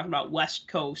 we're talking about West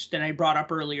Coast, and I brought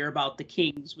up earlier about the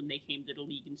Kings when they came to the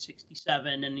league in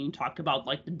 67, and you talked about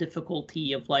like the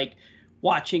difficulty of like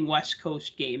watching West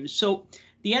Coast games. So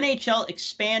the NHL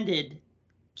expanded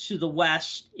to the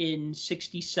West in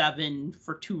 67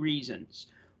 for two reasons.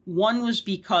 One was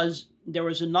because there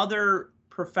was another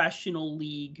professional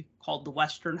league called the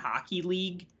Western Hockey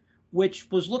League,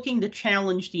 which was looking to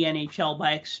challenge the NHL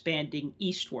by expanding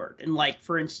eastward. And like,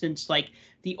 for instance, like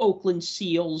the Oakland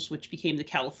Seals, which became the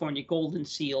California Golden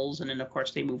Seals. And then of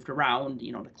course they moved around,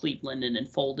 to Cleveland and then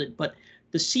folded. But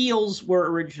the Seals were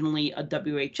originally a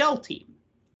WHL team,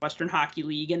 Western Hockey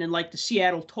League. And then like the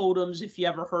Seattle Totems, if you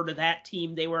ever heard of that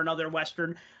team, they were another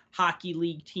Western Hockey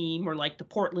League team, or like the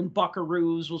Portland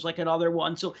Buckaroos was like another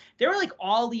one. So there were like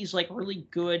all these like really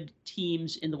good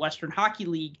teams in the Western Hockey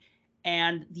League.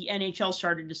 And the NHL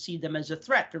started to see them as a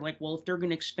threat. They're like, well, if they're going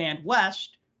to expand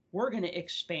west, we're going to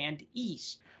expand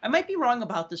east. I might be wrong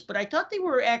about this, but I thought they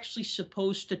were actually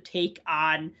supposed to take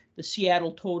on the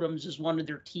Seattle Totems as one of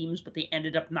their teams, but they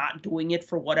ended up not doing it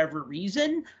for whatever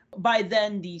reason. By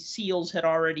then, the Seals had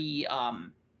already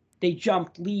they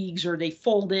jumped leagues, or they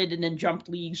folded and then jumped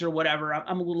leagues or whatever.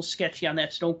 I'm a little sketchy on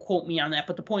that, so don't quote me on that.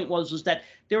 But the point was that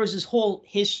there was this whole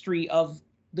history of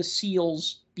the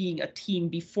Seals being a team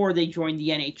before they joined the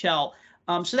NHL.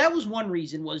 So that was one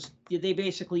reason, was they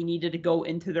basically needed to go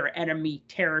into their enemy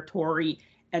territory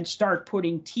and start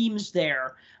putting teams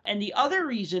there. And the other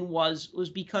reason was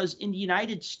because in the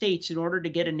United States, in order to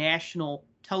get a national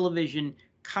television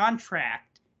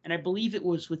contract, and I believe it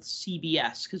was with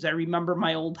CBS, because I remember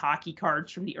my old hockey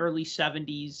cards from the early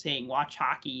 70s saying watch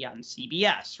hockey on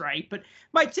CBS, right? But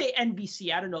might say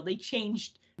NBC, I don't know. They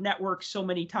changed networks so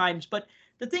many times. But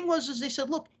the thing was they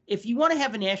said, look, if you want to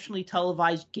have a nationally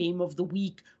televised game of the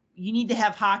week, you need to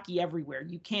have hockey everywhere.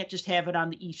 You can't just have it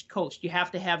on the East Coast. You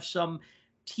have to have some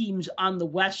teams on the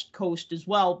West Coast as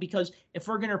well, because if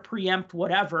we're going to preempt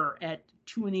whatever at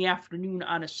 2 p.m.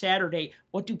 on a Saturday,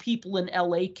 what do people in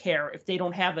LA care if they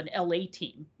don't have an LA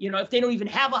team? If they don't even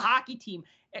have a hockey team.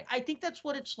 I think that's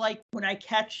what it's like when I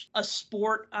catch a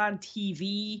sport on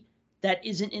TV that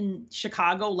isn't in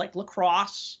Chicago, like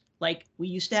lacrosse. Like, we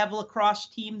used to have a lacrosse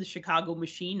team, the Chicago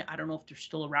Machine. I don't know if they're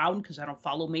still around because I don't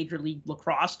follow Major League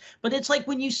Lacrosse. But it's like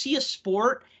when you see a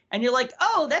sport and you're like,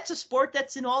 oh, that's a sport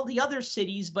that's in all the other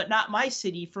cities, but not my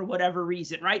city for whatever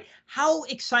reason, right? How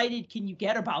excited can you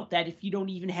get about that if you don't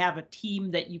even have a team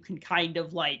that you can kind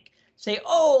of like say,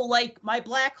 oh, like my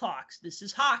Blackhawks, this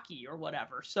is hockey or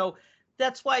whatever. So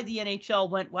that's why the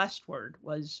NHL went westward,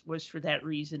 was for that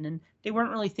reason. And they weren't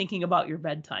really thinking about your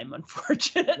bedtime,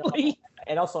 unfortunately.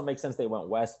 It also makes sense they went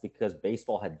west because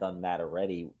baseball had done that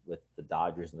already with the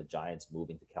Dodgers and the Giants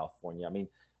moving to California. I mean,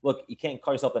 look, you can't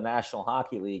call yourself the National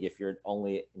Hockey League if you're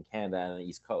only in Canada and on the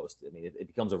East Coast. I mean, it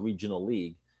becomes a regional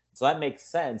league. So that makes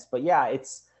sense. But yeah,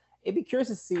 it'd be curious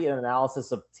to see an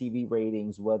analysis of TV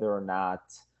ratings, whether or not,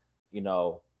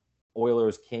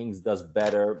 Oilers Kings does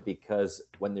better because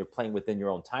when they're playing within your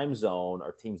own time zone,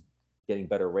 are teams getting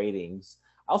better ratings?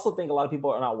 I also think a lot of people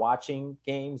are not watching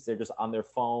games. They're just on their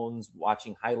phones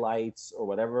watching highlights or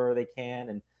whatever they can.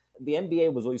 And the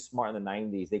NBA was really smart in the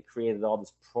 90s. They created all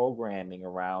this programming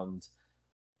around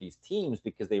these teams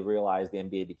because they realized the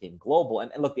NBA became global.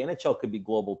 And look, the NHL could be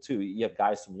global too. You have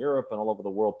guys from Europe and all over the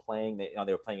world playing. They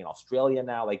were playing in Australia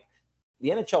now. Like, the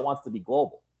NHL wants to be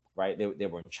global, right? They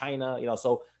were in China,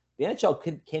 so the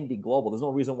NHL can be global. There's no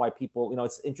reason why people,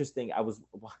 it's interesting. I was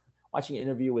watching an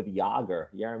interview with Jaromir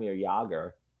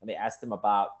Jagr, and they asked him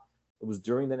about, it was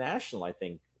during the National, I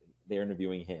think, they're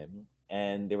interviewing him,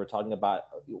 and they were talking about,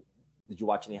 did you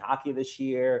watch any hockey this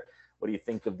year? What do you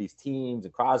think of these teams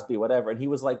and Crosby, whatever? And he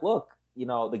was like, look,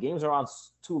 the games are on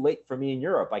too late for me in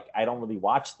Europe. Like, I don't really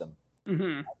watch them.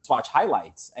 Mm-hmm. I just watch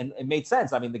highlights. And it made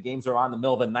sense. I mean, the games are on in the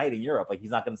middle of the night in Europe. Like, he's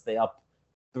not going to stay up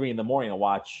 3 a.m. and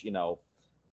watch,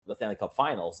 the Stanley Cup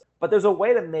Finals. But there's a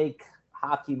way to make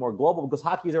hockey more global because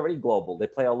hockey is already global. They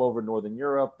play all over Northern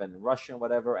Europe and Russia and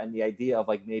whatever. And the idea of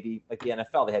like maybe like the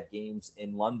NFL, they have games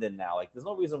in London now. Like, there's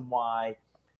no reason why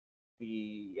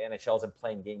the NHL isn't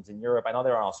playing games in Europe. I know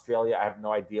they're in Australia. I have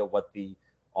no idea what the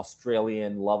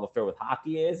Australian love affair with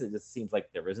hockey is. It just seems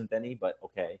like there isn't any, but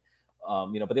okay.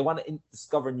 but they want to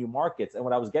discover new markets. And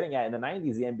what I was getting at in the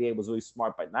 90s, the NBA was really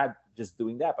smart by not just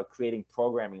doing that, but creating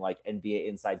programming like NBA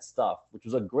Inside Stuff, which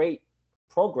was a great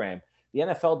program. The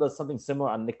NFL does something similar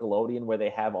on Nickelodeon where they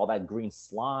have all that green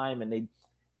slime, and the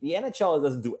NHL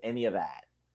doesn't do any of that.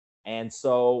 And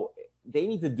so they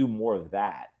need to do more of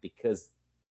that, because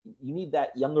you need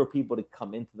that younger people to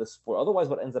come into the sport. Otherwise,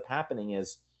 what ends up happening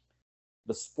is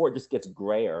the sport just gets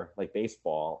grayer, like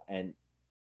baseball. And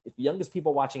if the youngest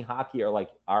people watching hockey are like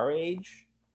our age,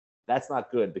 that's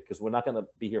not good, because we're not going to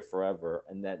be here forever.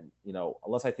 And then,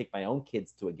 unless I take my own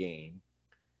kids to a game,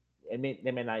 they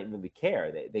may not really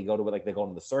care. They go to they go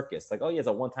to the circus. Like, oh yeah, it's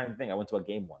a one-time thing. I went to a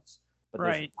game once, but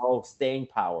there's no staying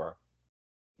power.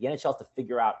 The NHL has to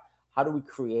figure out, how do we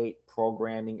create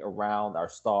programming around our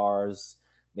stars?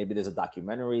 Maybe there's a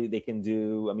documentary they can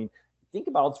do. I mean, think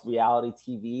about reality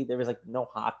TV. There is no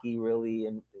hockey really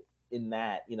in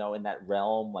that, in that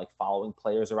realm, like following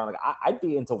players around. Like I'd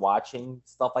be into watching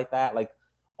stuff like that. Like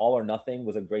All or Nothing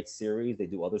was a great series. They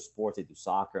do other sports. They do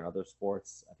soccer and other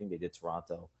sports. I think they did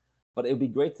Toronto. But it would be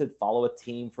great to follow a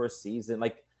team for a season.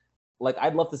 Like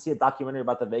I'd love to see a documentary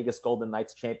about the Vegas Golden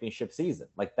Knights championship season.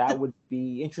 Like that would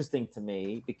be interesting to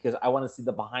me, because I want to see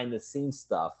the behind the scenes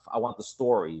stuff. I want the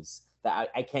stories that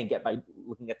I can't get by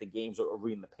looking at the games or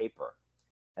reading the paper.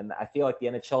 And I feel like the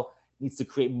NHL needs to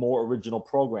create more original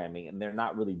programming, and they're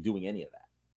not really doing any of that,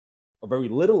 or very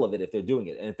little of it if they're doing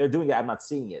it. And if they're doing it, I'm not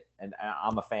seeing it, and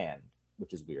I'm a fan,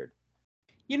 which is weird.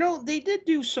 They did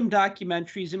do some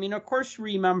documentaries. I mean, of course,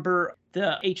 remember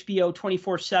the HBO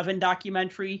 24/7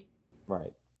 documentary?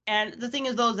 Right. And the thing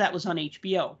is, though, that was on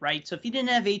HBO, right? So if you didn't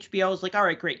have HBO, it's like, all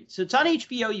right, great. So it's on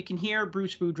HBO. You can hear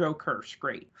Bruce Boudreau curse.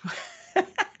 Great.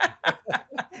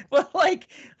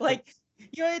 But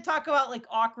you talk about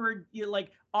awkward,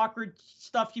 awkward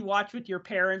stuff you watch with your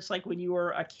parents, like when you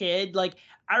were a kid. Like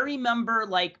I remember,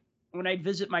 when I'd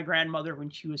visit my grandmother when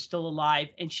she was still alive,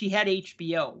 and she had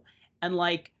HBO, and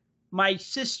my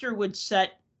sister would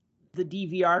set the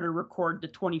DVR to record the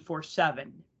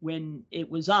 24/7 when it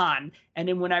was on. And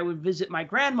then when I would visit my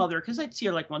grandmother, because I'd see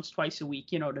her once, twice a week,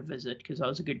 to visit, because I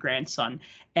was a good grandson.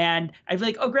 And I'd be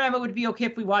like, oh, Grandma, would it be okay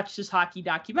if we watched this hockey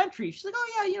documentary? She's like,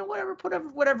 oh yeah, whatever, put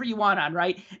whatever you want on,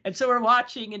 right? And so we're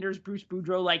watching, and there's Bruce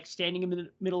Boudreau standing in the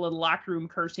middle of the locker room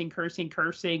cursing.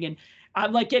 And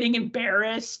I'm getting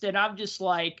embarrassed, and I'm just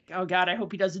like, oh God, I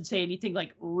hope he doesn't say anything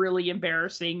really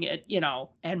embarrassing,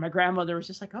 and my grandmother was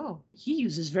just like, oh, he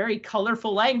uses very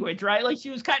colorful language, right? She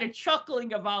was kind of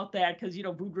chuckling about that, because,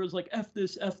 Boudreau's like, F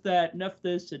this, F that, and F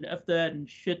this, and F that, and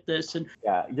shit this. And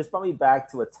yeah, it just brought me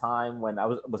back to a time when I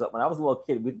was a little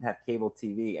kid. We didn't have cable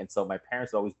TV, and so my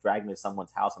parents would always drag me to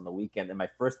someone's house on the weekend, and my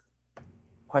first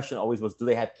question always was, do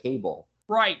they have cable?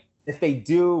 Right. If they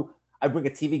do, I bring a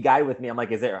TV guide with me. I'm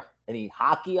like, is there any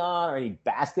hockey on or any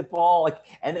basketball?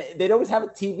 And they'd always have a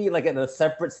TV in a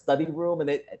separate study room,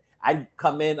 and I'd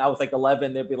come in. I was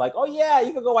 11. They'd be like, oh yeah,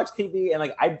 you can go watch TV,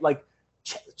 and I'd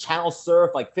channel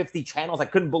surf 50 channels. I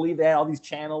couldn't believe they had all these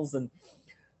channels. And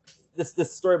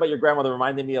this story about your grandmother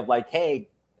reminded me of hey,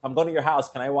 if I'm going to your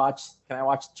house, can I watch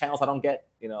channels I don't get?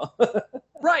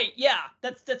 Right. Yeah.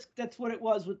 That's what it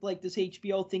was with this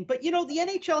HBO thing. But the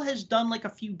NHL has done a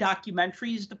few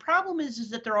documentaries. The problem is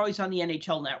that they're always on the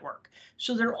NHL network.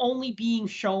 So they're only being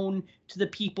shown to the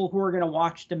people who are going to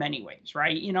watch them anyways,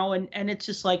 right? And it's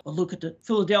just well, look at the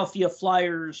Philadelphia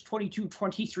Flyers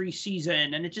 22-23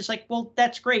 season. And it's just well,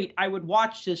 that's great. I would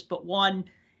watch this, but one,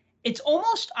 it's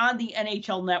almost on the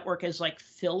NHL network as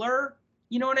filler.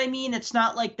 You know what I mean? It's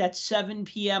not that 7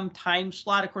 p.m. time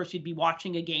slot. Of course, you'd be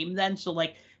watching a game then. So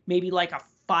maybe a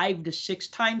 5 to 6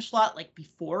 time slot,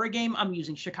 before a game. I'm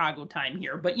using Chicago time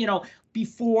here. But,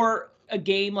 before a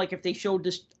game, if they showed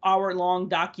this hour-long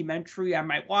documentary, I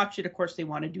might watch it. Of course, they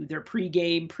want to do their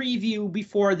pregame preview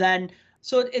before then.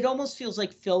 So it almost feels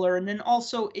like filler. And then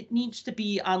also it needs to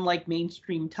be on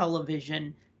mainstream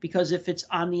television, because if it's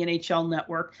on the NHL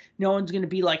network, no one's going to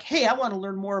be like, hey, I want to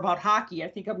learn more about hockey. I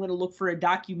think I'm going to look for a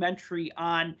documentary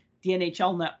on the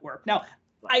NHL network. Now,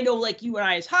 I know you and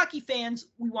I as hockey fans,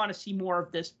 we want to see more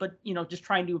of this, but, just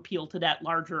trying to appeal to that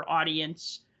larger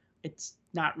audience, it's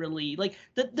not really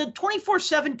the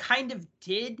 24/7 kind of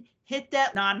did hit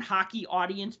that non-hockey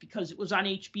audience because it was on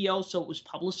HBO, so it was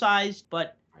publicized.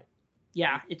 But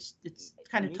yeah, it's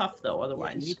kind of tough though.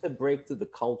 Otherwise, you need to break through the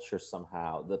culture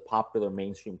somehow, the popular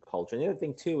mainstream culture. And the other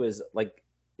thing too is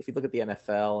if you look at the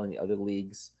NFL and the other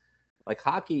leagues,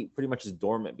 hockey pretty much is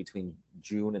dormant between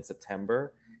June and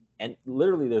September, and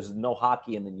literally there's no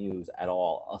hockey in the news at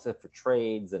all, except for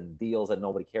trades and deals that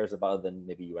nobody cares about other than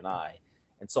maybe you and I.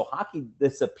 And so hockey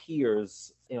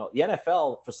disappears. The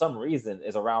NFL, for some reason,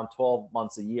 is around 12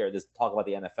 months a year. There's talk about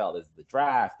the NFL. There's the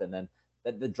draft, and then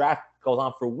the draft goes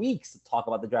on for weeks to talk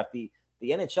about the draft. The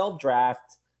NHL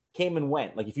draft came and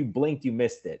went. Like if you blinked, you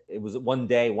missed it. It was one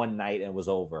day, one night, and it was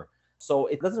over. So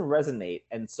it doesn't resonate.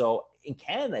 And so in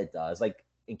Canada, it does. Like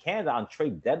in Canada, on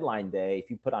trade deadline day, if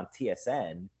you put on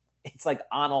TSN, it's like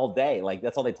on all day. Like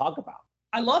that's all they talk about.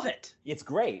 I love it. It's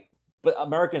great. But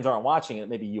Americans aren't watching it.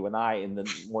 Maybe you and I in the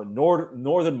more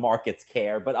northern markets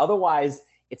care, but otherwise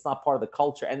it's not part of the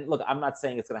culture. And look, I'm not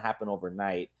saying it's going to happen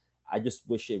overnight. I just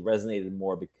wish it resonated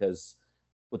more because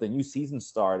with the new season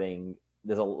starting,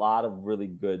 there's a lot of really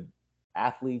good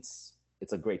athletes.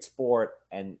 It's a great sport.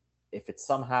 And if it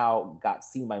somehow got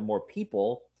seen by more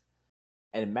people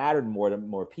and it mattered more to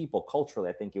more people culturally,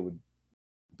 I think it would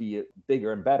be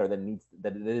bigger and better than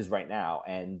it is right now.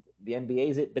 And the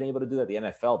NBA's been able to do that. The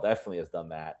NFL definitely has done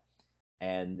that.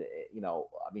 And,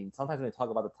 sometimes when they talk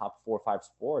about the top 4 or 5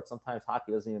 sports, sometimes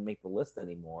hockey doesn't even make the list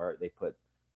anymore. They put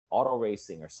auto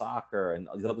racing or soccer and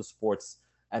these other sports,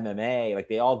 MMA, like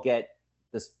they all get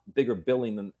this bigger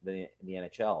billing than the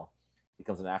NHL. It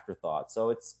becomes an afterthought. So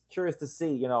it's curious to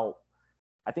see,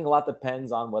 I think a lot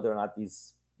depends on whether or not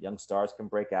these young stars can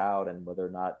break out and whether or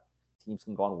not teams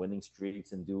can go on winning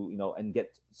streaks and do, and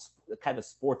get the kind of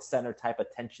Sports Center type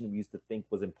attention we used to think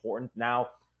was important. Now,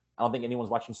 I don't think anyone's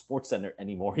watching Sports Center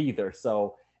anymore either.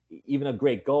 So even a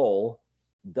great goal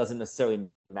doesn't necessarily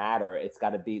matter. It's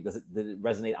got to be, did it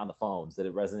resonate on the phones? Did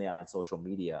it resonate on social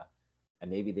media? And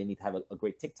maybe they need to have a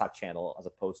great TikTok channel as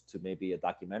opposed to maybe a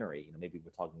documentary. Maybe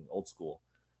we're talking old school.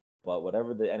 But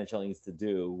whatever the NHL needs to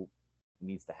do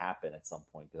needs to happen at some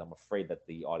point because I'm afraid that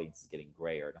the audience is getting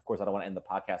grayer. And of course, I don't want to end the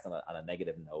podcast on a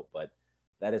negative note, but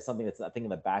that is something that's I think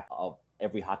in the back of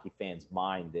every hockey fan's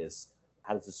mind is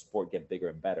how does the sport get bigger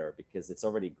and better? Because it's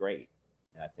already great.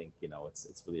 And I think,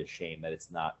 it's really a shame that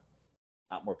it's not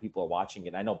more people are watching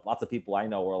it. I know lots of people I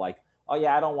know are like, oh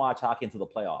yeah, I don't watch hockey until the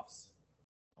playoffs.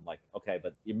 I'm like, okay,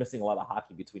 but you're missing a lot of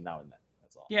hockey between now and then.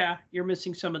 That's all. Yeah, you're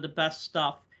missing some of the best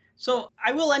stuff. So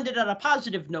I will end it on a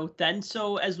positive note then.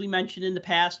 So as we mentioned in the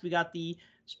past, we got the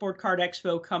Sport Card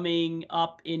Expo coming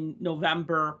up in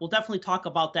November. We'll definitely talk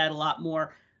about that a lot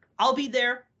more. I'll be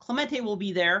there. Clemente will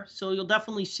be there. So you'll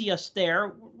definitely see us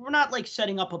there. We're not like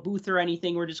setting up a booth or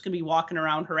anything. We're just going to be walking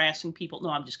around harassing people. No,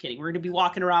 I'm just kidding. We're going to be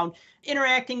walking around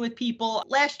interacting with people.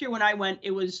 Last year when I went,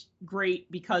 it was great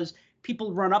because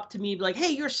people run up to me like, hey,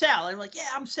 you're Sal. And I'm like, yeah,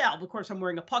 I'm Sal. Of course, I'm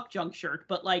wearing a Puck Junk shirt.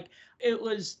 But like it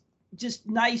was just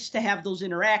nice to have those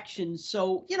interactions.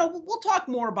 So, we'll talk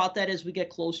more about that as we get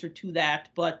closer to that,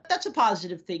 but that's a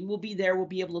positive thing. We'll be there. We'll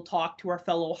be able to talk to our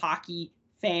fellow hockey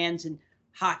fans and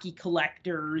hockey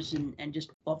collectors and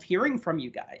just love hearing from you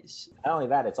guys. Not only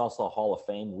that, it's also a Hall of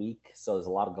Fame week. So there's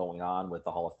a lot going on with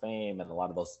the Hall of Fame and a lot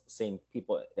of those same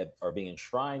people that are being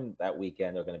enshrined that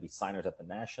weekend are going to be signers at the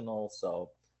National. So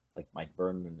like Mike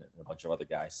Vernon and a bunch of other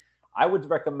guys. I would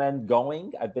recommend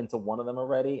going. I've been to one of them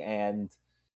already, and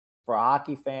for a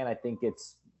hockey fan, I think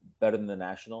it's better than the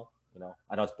National.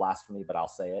 I know it's blasphemy, but I'll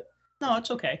say it. No,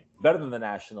 it's okay. Better than the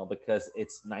National because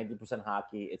it's 90%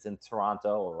 hockey. It's in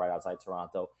Toronto or right outside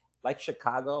Toronto. Like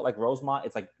Chicago, like Rosemont,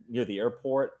 it's like near the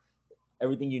airport.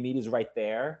 Everything you need is right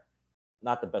there.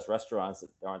 Not the best restaurants.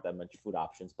 There aren't that much food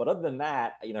options. But other than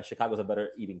that, Chicago's a better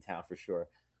eating town for sure.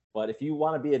 But if you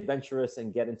want to be adventurous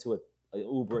and get into an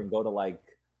Uber and go to like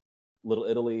Little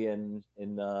Italy in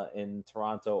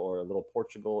Toronto or Little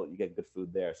Portugal, you get good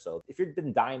food there. So if you've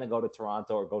been dying to go to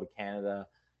Toronto or go to Canada,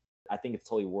 I think it's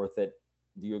totally worth it.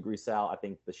 Do you agree, Sal? I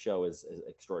think the show is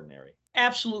extraordinary.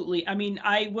 Absolutely. I mean,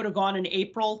 I would have gone in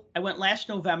April. I went last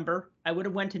November. I would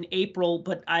have went in April,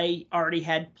 but I already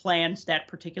had plans that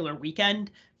particular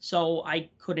weekend, so I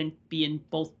couldn't be in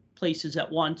both places at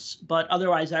once. But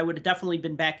otherwise, I would have definitely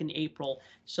been back in April.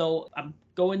 So I'm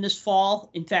going this fall.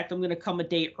 In fact, I'm going to come a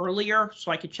day earlier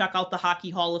so I could check out the Hockey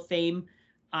Hall of Fame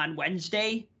on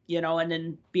Wednesday, and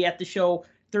then be at the show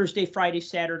Thursday, Friday,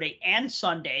 Saturday, and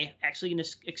Sunday. Actually going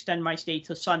to extend my stay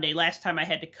to Sunday. Last time I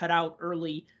had to cut out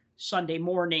early Sunday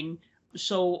morning.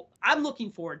 So I'm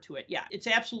looking forward to it. Yeah, it's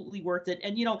absolutely worth it.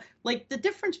 And, like the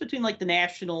difference between like the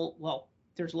National, well,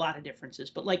 there's a lot of differences,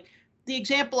 but like the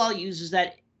example I'll use is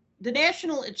that the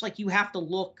National, it's like you have to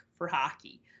look for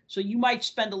hockey. So you might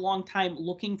spend a long time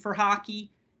looking for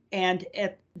hockey. And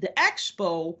at the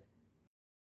Expo,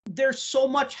 there's so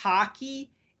much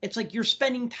hockey. it's like you're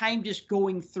spending time just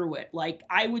going through it. Like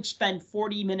I would spend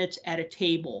 40 minutes at a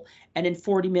table and then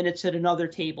 40 minutes at another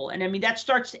table. And I mean, that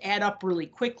starts to add up really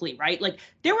quickly, right? Like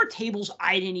there were tables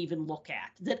I didn't even look at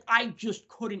that I just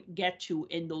couldn't get to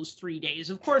in those 3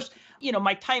 days. Of course,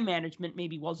 my time management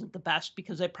maybe wasn't the best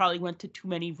because I probably went to too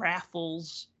many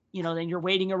raffles. Then you're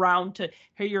waiting around to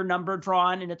hear your number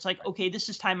drawn and it's like, okay, this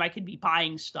is time I could be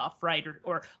buying stuff, right?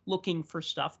 Or looking for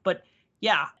stuff. But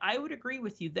yeah, I would agree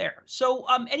with you there. So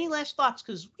any last thoughts?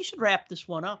 Because we should wrap this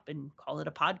one up and call it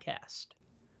a podcast.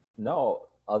 No,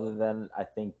 other than I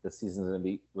think the season's going to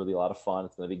be really a lot of fun.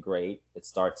 It's going to be great. It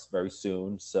starts very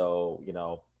soon. So,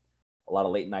 a lot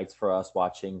of late nights for us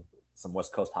watching some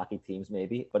West Coast hockey teams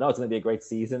maybe. But no, it's going to be a great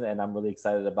season. And I'm really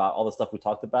excited about all the stuff we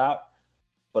talked about.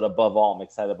 But above all, I'm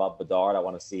excited about Bedard. I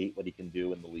want to see what he can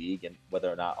do in the league and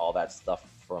whether or not all that stuff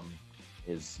from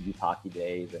his youth hockey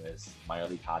days and his minor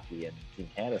league hockey and Team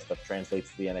Canada stuff translates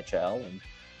to the NHL, and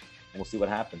we'll see what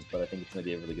happens. But I think it's going to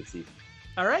be a really good season.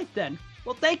 All right, then.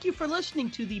 Well, thank you for listening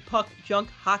to the Puck Junk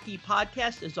Hockey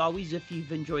Podcast. As always, if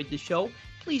you've enjoyed the show,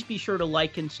 please be sure to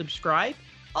like and subscribe.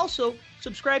 Also,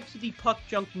 subscribe to the Puck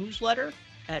Junk newsletter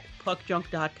at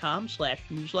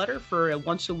puckjunk.com/newsletter for a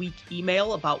once-a-week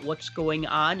email about what's going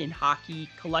on in hockey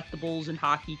collectibles and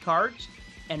hockey cards.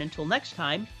 And until next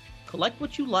time, collect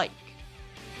what you like.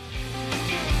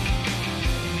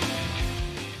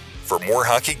 For more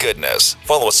hockey goodness,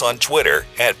 follow us on Twitter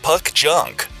at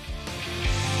PuckJunk.